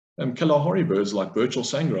 Kalahari birds like birch-or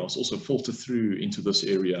sandgrouse also filter through into this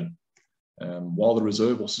area, while the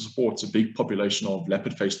reserve also supports a big population of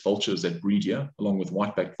lappet-faced vultures that breed here, along with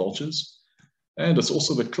white-backed vultures. And it's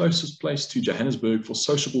also the closest place to Johannesburg for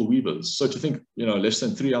sociable weavers. So to think, you know, less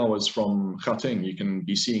than 3 hours from Gauteng, you can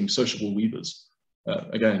be seeing sociable weavers.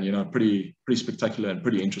 Again, you know, pretty spectacular and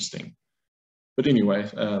pretty interesting. But anyway,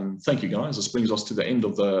 thank you guys. This brings us to the end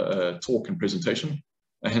of the talk and presentation.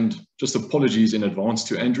 And just apologies in advance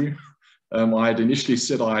to Andrew. I had initially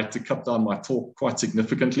said I had to cut down my talk quite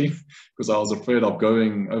significantly because I was afraid of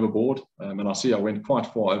going overboard. And I see I went quite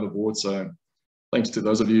far overboard. So thanks to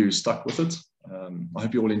those of you who stuck with it. I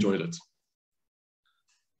hope you all enjoyed it.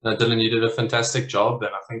 No, Dylan, you did a fantastic job.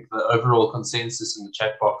 And I think the overall consensus in the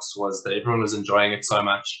chat box was that everyone was enjoying it so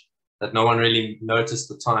much that no one really noticed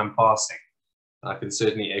the time passing. I can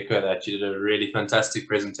certainly echo that. You did a really fantastic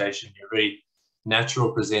presentation. You're a very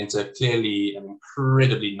natural presenter, clearly an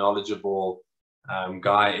incredibly knowledgeable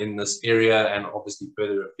guy in this area, and obviously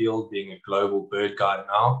further afield, being a global bird guide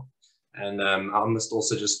now. And I must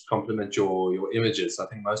also just compliment your images. I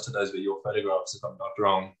think most of those were your photographs, if I'm not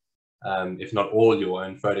wrong, if not all your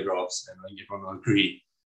own photographs, and I think everyone will agree.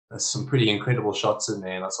 There's some pretty incredible shots in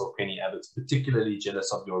there, and I saw Penny Abbott's particularly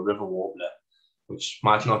jealous of your river warbler, which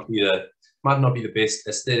might not be the best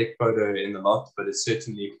aesthetic photo in the lot, but it's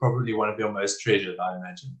certainly probably one of your most treasured, I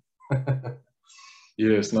imagine.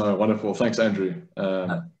 Yes, no, wonderful. Thanks, Andrew.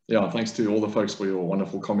 Yeah, thanks to all the folks for your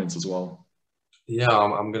wonderful comments as well. Yeah,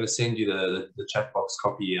 I'm going to send you the chat box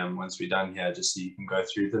copy once we're done here, just so you can go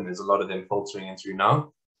through them. There's a lot of them filtering in through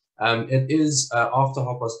now. It is after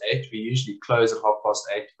 8:30. We usually close at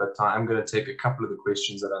 8:30, but I'm going to take a couple of the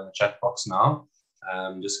questions that are in the chat box now,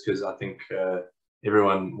 just because I think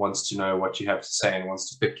everyone wants to know what you have to say and wants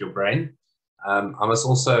to pick your brain. I must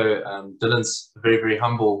also, Dylan's a very, very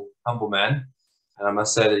humble man. And I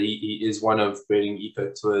must say that he is one of Birding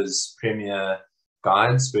Ecotours' premier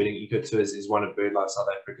guides. Birding Ecotours is one of BirdLife South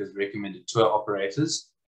Africa's recommended tour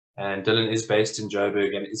operators. And Dylan is based in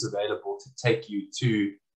Joburg and is available to take you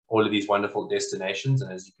to all of these wonderful destinations.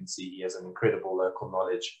 And as you can see, he has an incredible local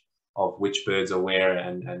knowledge of which birds are where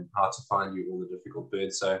and how to find you all the difficult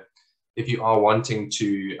birds. So if you are wanting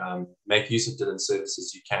to make use of Dylan's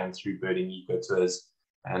services, you can through Birding Ecotours.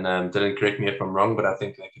 And Dylan, correct me if I'm wrong, but I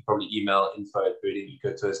think they can probably email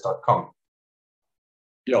info@birdingecotours.com.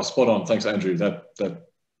 Yeah, spot on. Thanks, Andrew. That's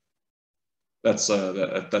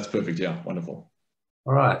perfect. Yeah, wonderful.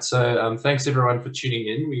 All right. So thanks everyone for tuning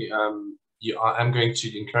in. I'm going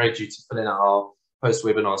to encourage you to fill in our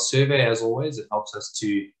post-webinar survey. As always, it helps us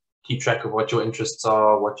to keep track of what your interests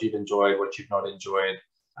are, what you've enjoyed, what you've not enjoyed.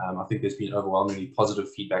 I think there's been overwhelmingly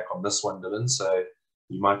positive feedback on this one, Dylan. So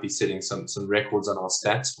you might be setting some records on our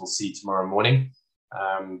stats. We'll see tomorrow morning.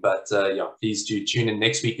 Yeah, please do tune in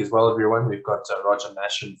next week as well, everyone. We've got Roger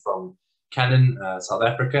Nashin from Canon, South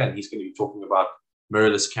Africa, and he's going to be talking about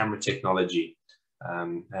mirrorless camera technology.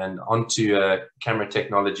 And onto camera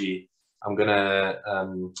technology, I'm going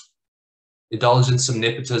to indulge in some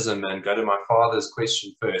nepotism and go to my father's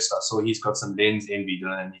question first. I saw he's got some lens envy,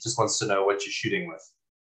 Dylan, and he just wants to know what you're shooting with.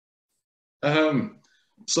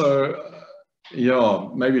 Yeah,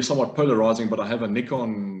 maybe somewhat polarizing, but I have a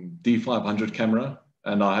Nikon D500 camera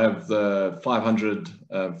and I have the 500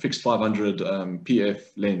 fixed 500 PF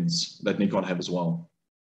lens that Nikon have as well.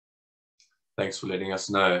 Thanks for letting us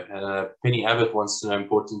know. And Penny Abbott wants to know,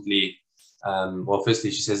 importantly, well,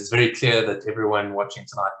 firstly, she says it's very clear that everyone watching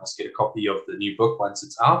tonight must get a copy of the new book once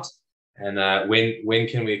it's out. And when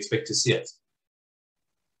can we expect to see it?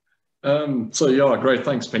 So yeah, great.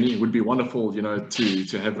 Thanks, Penny. It would be wonderful, you know,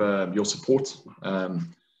 to have your support.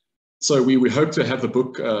 So we hope to have the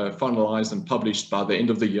book finalized and published by the end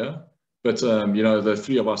of the year. But, you know, the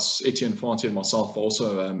three of us, Etienne, Fanti, and myself, are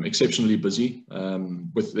also exceptionally busy.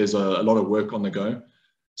 There's a lot of work on the go.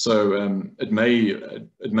 So it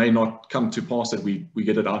may not come to pass that we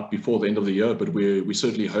get it out before the end of the year, but we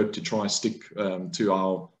certainly hope to try and stick to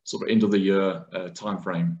our sort of end of the year time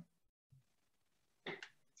frame.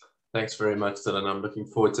 Thanks very much, Dylan. I'm looking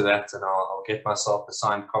forward to that, and I'll get myself a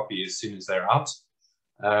signed copy as soon as they're out.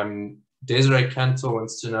 Desiree Cantor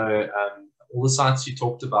wants to know, all the sites you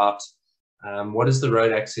talked about, what is the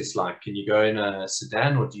road access like? Can you go in a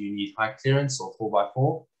sedan, or do you need high clearance or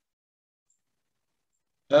 4x4?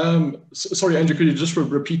 Sorry, Andrew, could you just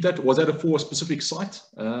repeat that? Was that for a specific site?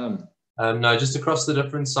 No, just across the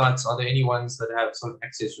different sites. Are there any ones that have sort of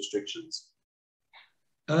access restrictions?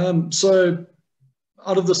 So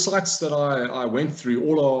out of the sites that I went through,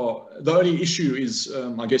 the only issue is,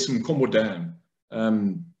 I guess, in Combo Dam.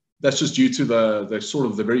 That's just due to the sort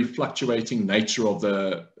of the very fluctuating nature of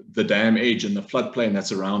the dam edge and the floodplain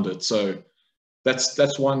that's around it. So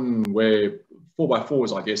that's one where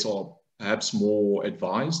 4x4s, I guess, are perhaps more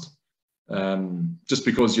advised. Just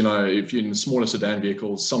because, you know, if you're in smaller sedan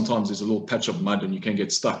vehicles, sometimes there's a little patch of mud and you can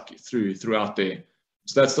get stuck throughout there.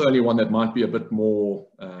 So that's the only one that might be a bit more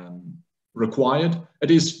required. It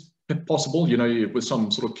is possible, you know, with some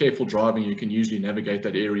sort of careful driving, you can usually navigate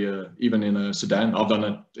that area even in a sedan. I've done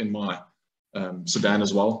it in my sedan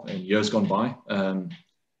as well in years gone by.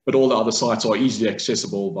 But all the other sites are easily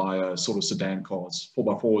accessible via sort of sedan cars.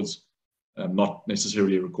 4x4s not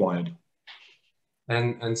necessarily required.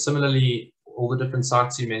 And similarly, all the different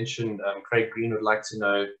sites you mentioned, Craig Green would like to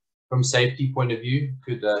know, from safety point of view,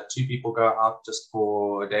 could 2 people go out just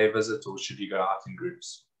for a day visit, or should you go out in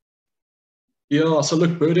groups? Yeah, so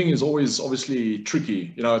look, birding is always obviously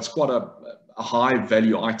tricky. You know, it's quite a high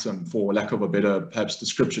value item, for lack of a better perhaps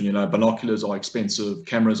description. You know, binoculars are expensive,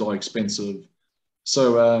 cameras are expensive.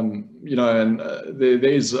 So, you know, and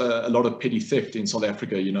there's a lot of petty theft in South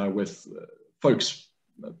Africa, you know, with folks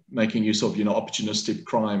making use of, you know, opportunistic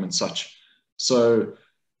crime and such. So,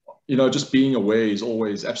 you know, just being aware is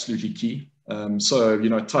always absolutely key. So, you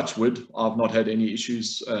know, touch wood, I've not had any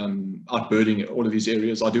issues out birding all of these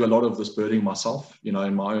areas. I do a lot of this birding myself, you know,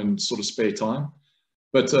 in my own sort of spare time.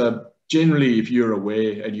 But generally, if you're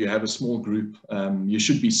aware and you have a small group, you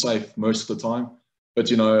should be safe most of the time.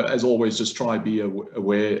 But, you know, as always, just try to be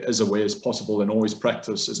aware as possible, and always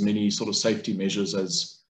practice as many sort of safety measures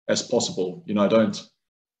as possible. You know, don't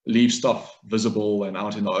leave stuff visible and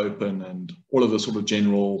out in the open, and all of the sort of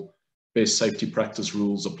general best safety practice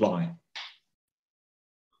rules apply.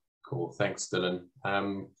 Cool, thanks, Dylan.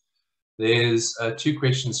 There's 2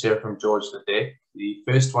 questions here from George the Deck. The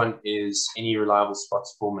first one is, any reliable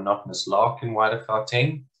spots for monotonous lark in wider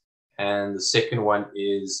Gauteng? And the second one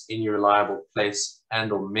is, any reliable place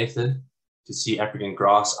and or method to see African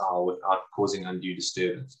grass owl without causing undue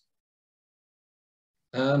disturbance?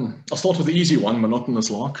 I'll start with the easy one, monotonous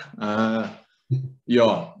lark.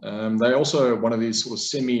 Yeah, they're also one of these sort of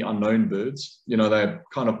semi-unknown birds. You know, they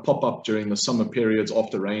kind of pop up during the summer periods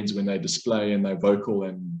after rains when they display and they're vocal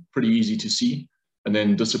and pretty easy to see, and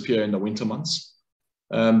then disappear in the winter months.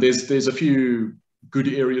 There's a few good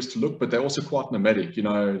areas to look, but they're also quite nomadic. You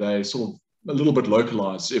know, they sort of a little bit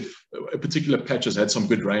localized. If a particular patch has had some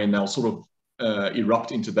good rain, they'll sort of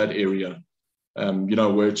erupt into that area. You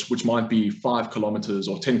know, which might be 5 kilometers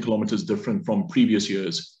or 10 kilometers different from previous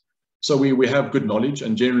years. So we have good knowledge,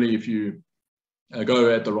 and generally if you go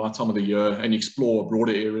at the right time of the year and explore a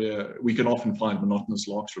broader area, we can often find monotonous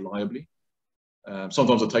larks reliably.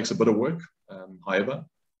 Sometimes it takes a bit of work, however.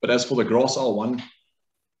 But as for the grass owl one,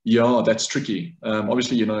 yeah, that's tricky.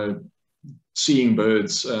 Obviously, you know, seeing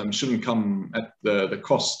birds shouldn't come at the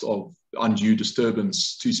cost of undue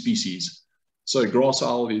disturbance to species. So grass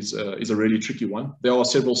owl is a really tricky one. There are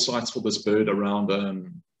several sites for this bird around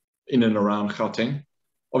in and around Gauteng.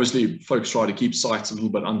 Obviously, folks try to keep sites a little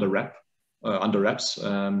bit under wraps.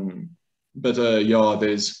 But yeah,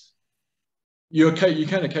 you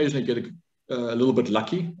can occasionally get a little bit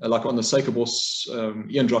lucky, like on the Suikerbos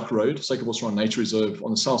Iandruk Road, Suikerbos Run Nature Reserve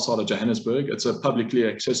on the south side of Johannesburg. It's a publicly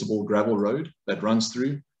accessible gravel road that runs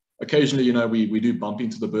through. Occasionally, you know, we do bump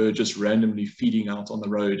into the bird just randomly feeding out on the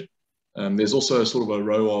road. There's also sort of a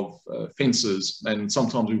row of fences, and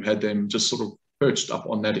sometimes we've had them just sort of perched up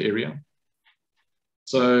on that area.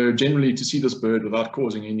 So generally, to see this bird without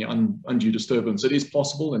causing any undue disturbance, it is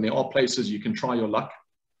possible, and there are places you can try your luck,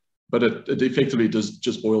 but it effectively does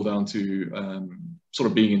just boil down to sort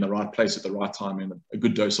of being in the right place at the right time and a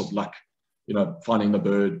good dose of luck. you know, finding the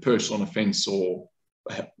bird perched on a fence or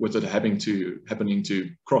with it happening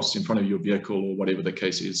to cross in front of your vehicle or whatever the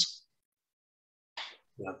case is.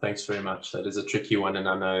 Yeah, thanks very much. That is a tricky one, and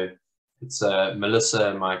I know it's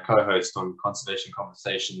Melissa, my co-host on Conservation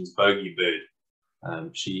Conversations, bogey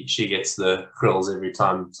bird. She gets the thrills every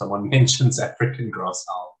time someone mentions African grass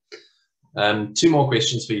owl. Two more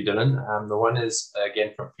questions for you, Dylan. The one is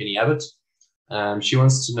again from Penny Abbott. She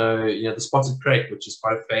wants to know, you know, the spotted crake, which is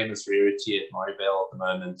quite a famous rarity at Marievale at the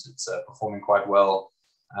moment. It's performing quite well.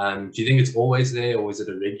 Do you think it's always there, or is it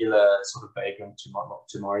a regular sort of vagrant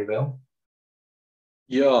to Marievale?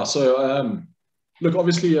 Yeah, so look,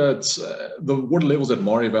 obviously it's the water levels at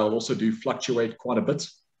Marievale also do fluctuate quite a bit,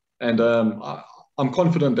 and I'm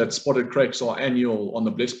confident that spotted crakes are annual on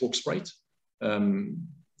the Blesbokspruit.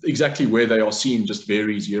 Exactly where they are seen just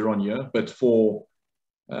varies year on year, but for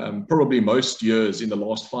probably most years in the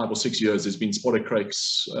last 5 or 6 years, there's been spotted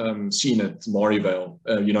crakes seen at Marievale,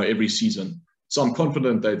 you know, every season. So I'm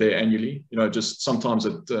confident they're there annually. You know, just sometimes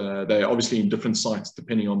they're obviously in different sites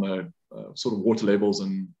depending on the sort of water levels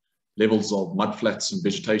and levels of mudflats and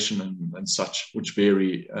vegetation and such, which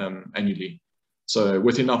vary annually. So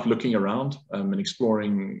with enough looking around and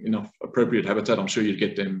exploring enough appropriate habitat, I'm sure you'd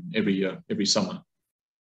get them every year, every summer.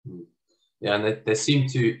 Yeah, and they seem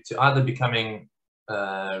to either becoming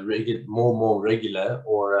more and more regular,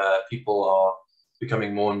 or people are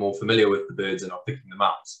becoming more and more familiar with the birds and are picking them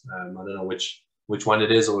out. I don't know which one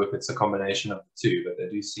it is, or if it's a combination of the two, but they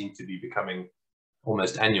do seem to be becoming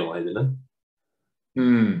almost annual, isn't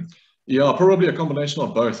it? Yeah, probably a combination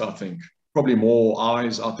of both, I think. Probably more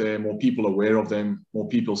eyes out there, more people aware of them, more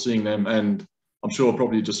people seeing them, and I'm sure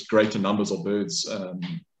probably just greater numbers of birds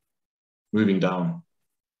moving down.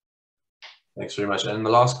 Thanks very much. And the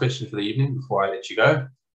last question for the evening before I let you go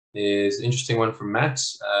is an interesting one from Matt.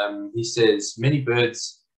 He says, many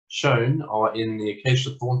birds shown are in the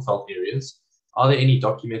acacia thornfelt areas. Are there any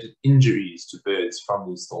documented injuries to birds from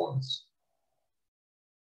these thorns?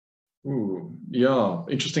 Ooh, yeah,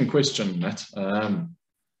 interesting question, Matt.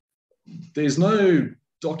 There's no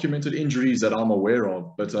documented injuries that I'm aware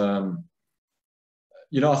of, but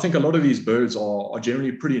you know, I think a lot of these birds are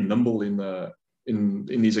generally pretty nimble in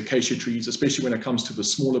these acacia trees, especially when it comes to the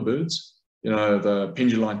smaller birds, you know, the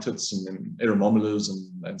penduline tits and eremomelas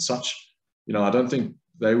and such. You know, I don't think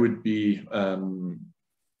they would be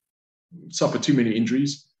suffer too many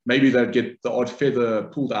injuries. Maybe they'd get the odd feather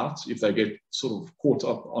pulled out if they get sort of caught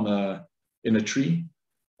up in a tree.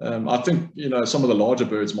 I think, you know, some of the larger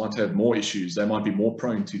birds might have more issues. They might be more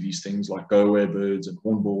prone to these things like go-away birds and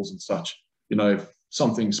hornbills and such. You know, if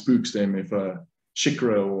something spooks them, if a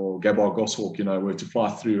shikra or gabar goshawk, you know, were to fly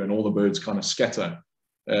through and all the birds kind of scatter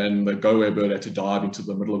and the go-away bird had to dive into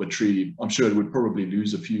the middle of a tree, I'm sure it would probably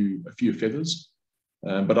lose a few feathers.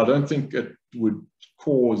 But I don't think it would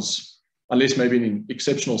cause, unless maybe in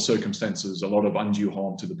exceptional circumstances, a lot of undue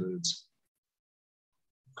harm to the birds.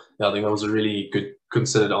 Yeah, I think that was a really good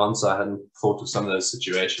considered answer. I hadn't thought of some of those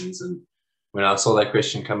situations, and when I saw that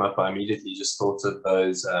question come up, I immediately just thought of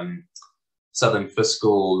those southern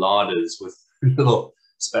fiscal larders with little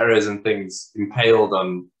sparrows and things impaled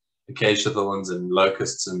on acacia thorns and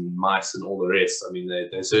locusts and mice and all the rest. I mean,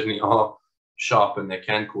 they certainly are sharp and they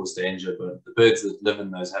can cause danger, but the birds that live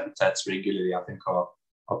in those habitats regularly, I think, are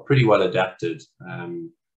pretty well adapted.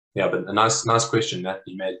 Yeah, but a nice question, Matt.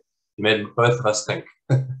 You made both of us think.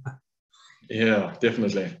 Yeah,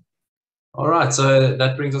 definitely. All right, so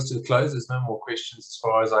that brings us to the close. There's no more questions as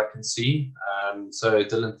far as I can see. So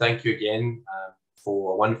Dylan, thank you again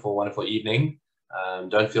for a wonderful, wonderful evening.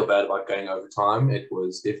 Don't feel bad about going over time. It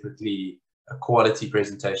was definitely a quality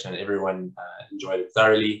presentation and everyone enjoyed it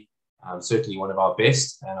thoroughly. Certainly one of our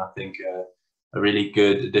best, and I think a really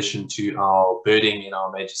good addition to our birding in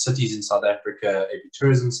our major cities in South Africa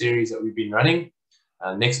tourism series that we've been running.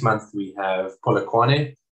 Next month we have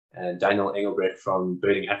Polokwane, and Daniel Engelbrecht from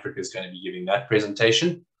Birding Africa is going to be giving that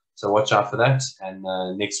presentation. So watch out for that. And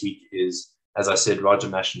next week is, as I said, Roger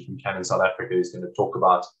Mashin from Canon South Africa is going to talk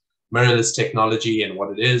about mirrorless technology and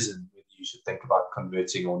what it is and whether you should think about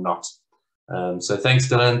converting or not. So thanks,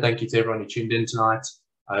 Dylan. Thank you to everyone who tuned in tonight.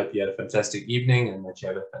 I hope you had a fantastic evening and that you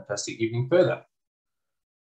have a fantastic evening further.